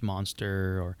Fish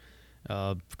Monster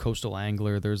or Coastal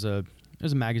Angler. There's a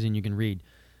magazine you can read.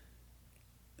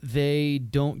 They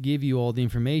don't give you all the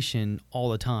information all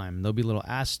the time. There'll be little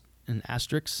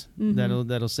asterisks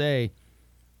that'll say,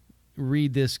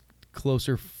 read this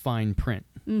closer fine print,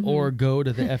 or go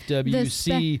to the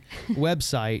FWC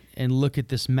website and look at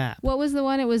this map. What was the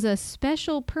one? It was a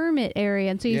special permit area.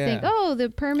 And so you think, oh,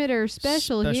 the permit are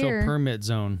special here. Special permit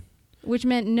zone. Which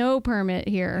meant no permit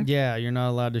here. Yeah, you're not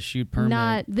allowed to shoot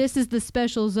permit. This is the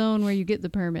special zone where you get the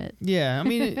permit. Yeah, I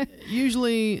mean,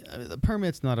 usually the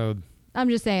permit's not a... I'm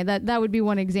just saying that would be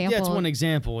one example. Yeah, it's one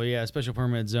example. Yeah, special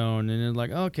permit zone. And then like,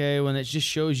 okay, when it just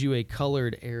shows you a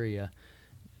colored area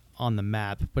on the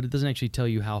map, but it doesn't actually tell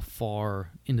you how far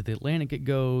into the Atlantic it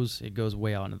goes. It goes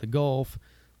way out into the Gulf.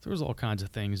 So there's all kinds of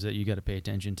things that you got to pay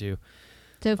attention to.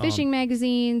 So fishing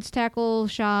magazines, tackle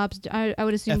shops, I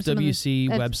would assume FWC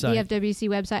website. The FWC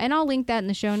website. And I'll link that in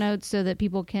the show notes so that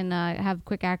people can have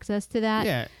quick access to that.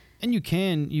 Yeah, and you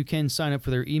can sign up for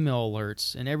their email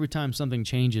alerts, and every time something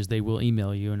changes, they will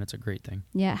email you, and it's a great thing.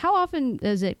 Yeah. How often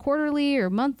is it? Quarterly or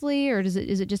monthly, or is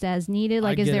it just as needed?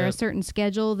 Like, is there a certain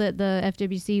schedule that the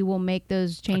FWC will make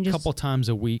those changes? A couple times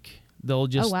a week. They'll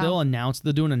do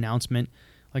an announcement.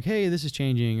 Like, hey, this is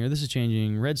changing, or this is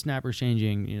changing, red snapper's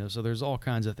changing, so there's all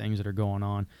kinds of things that are going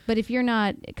on. But if you're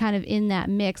not kind of in that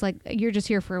mix, like you're just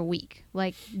here for a week,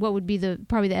 like what would be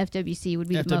probably the FWC would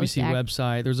be the most FWC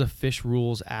website. There's a fish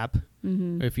rules app.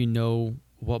 If you know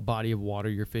what body of water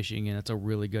you're fishing in, it's a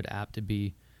really good app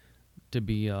to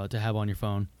have on your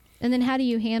phone. And then how do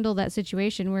you handle that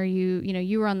situation where you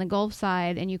were on the Gulf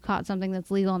side and you caught something that's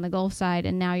legal on the Gulf side,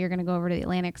 and now you're going to go over to the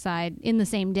Atlantic side in the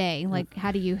same day? Like,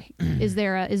 how do you? Is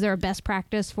there a best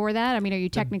practice for that? I mean, are you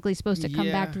technically supposed to come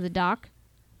back to the dock?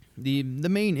 The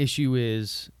main issue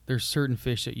is there's certain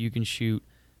fish that you can shoot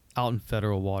out in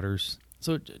federal waters.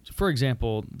 So, for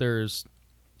example, there's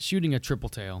shooting a triple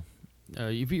tail.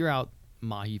 If you're out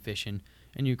mahi fishing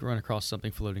and you can run across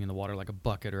something floating in the water like a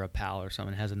bucket or a pal or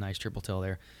something that has a nice triple tail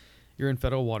there, you're in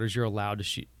federal waters, you're allowed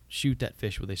to shoot that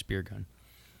fish with a spear gun.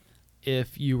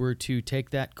 If you were to take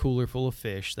that cooler full of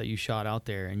fish that you shot out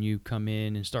there and you come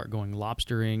in and start going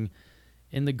lobstering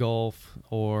in the Gulf,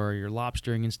 or you're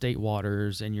lobstering in state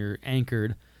waters and you're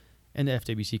anchored and the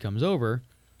FWC comes over,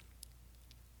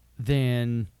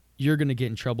 then you're going to get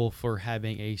in trouble for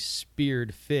having a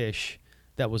speared fish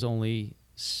that was only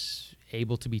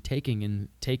able to be taken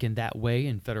that way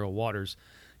in federal waters,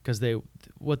 because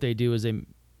what they do is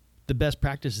the best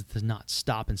practice is to not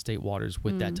stop in state waters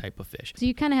with that type of fish. So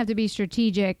you kind of have to be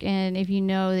strategic, and if you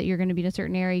know that you're going to be in a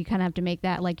certain area, you kind of have to make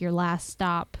that like your last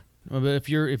stop. Well, but if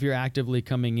you're actively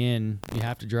coming in, you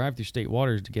have to drive through state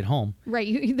waters to get home.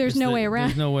 Right, there's no way around.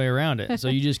 There's no way around it, so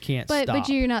you just can't stop. But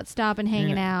you're not stopping,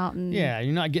 hanging out, and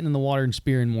you're not getting in the water and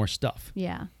spearing more stuff.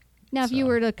 Yeah. Now, if you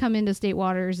were to come into state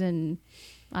waters and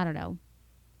I don't know,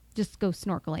 just go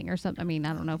snorkeling or something. I mean,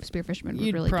 I don't know if spearfishermen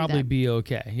would really probably do that. be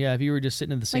okay. Yeah, if you were just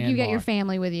sitting at the sandbar. Like you got your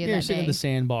family with you that You're sitting day. at the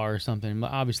sandbar or something.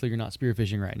 Obviously, you're not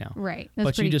spearfishing right now. Right.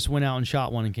 But you just went out and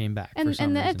shot one and came back for some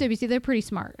And the reason. FWC, they're pretty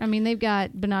smart. I mean, they've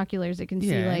got binoculars that can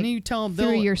see like and you tell them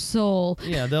through your soul.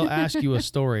 Yeah, they'll ask you a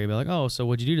story. Be like, oh, so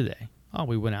what'd you do today? Oh,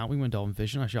 we went dolphin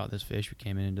fishing. I shot this fish. We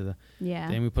came into the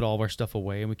thing. We put all of our stuff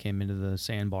away and we came into the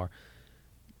sandbar.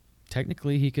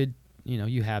 Technically, he could,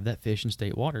 you have that fish in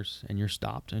state waters and you're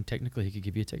stopped, and technically he could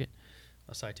give you a ticket,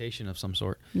 a citation of some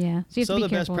sort. Yeah. So, you have to be the best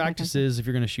careful with that practice is if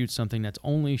you're going to shoot something that's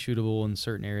only shootable in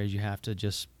certain areas, you have to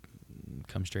just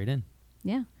come straight in.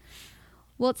 Yeah.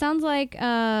 Well, it sounds like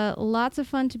lots of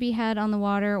fun to be had on the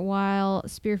water while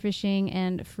spearfishing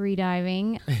and free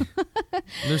diving.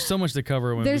 There's so much to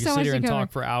cover when There's we so can sit much here to and cover.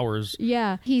 talk for hours.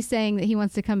 Yeah, he's saying that he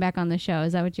wants to come back on the show.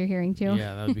 Is that what you're hearing too?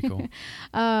 Yeah, that would be cool.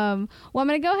 Well, I'm going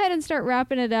to go ahead and start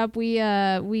wrapping it up.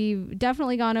 We've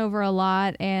definitely gone over a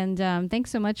lot, and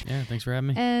thanks so much. Yeah, thanks for having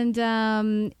me.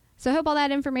 And so I hope all that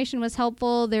information was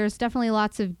helpful. There's definitely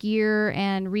lots of gear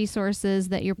and resources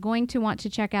that you're going to want to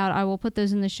check out. I will put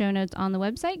those in the show notes on the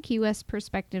website,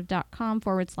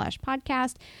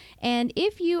 keywestperspective.com/podcast. And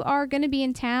if you are going to be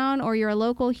in town or you're a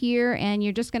local here and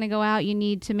you're just going to go out, you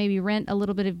need to maybe rent a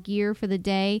little bit of gear for the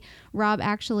day. Rob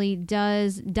actually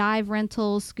does dive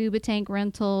rentals, scuba tank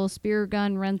rentals, spear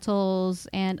gun rentals,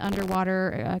 and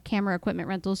underwater camera equipment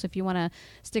rentals. So if you want to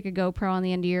stick a GoPro on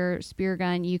the end of your spear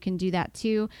gun, you can do that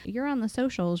too. You're on the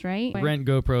socials, right?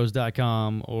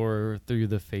 RentGoPros.com or through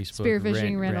the Facebook.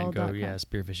 Spearfishingrental.com. Yeah,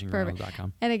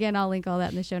 spearfishingrental.com. And again, I'll link all that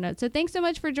in the show notes. So thanks so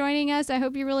much for joining us. I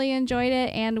hope you really enjoyed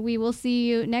it, and we will see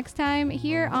you next time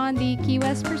here on the Key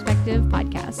West Perspective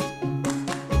podcast.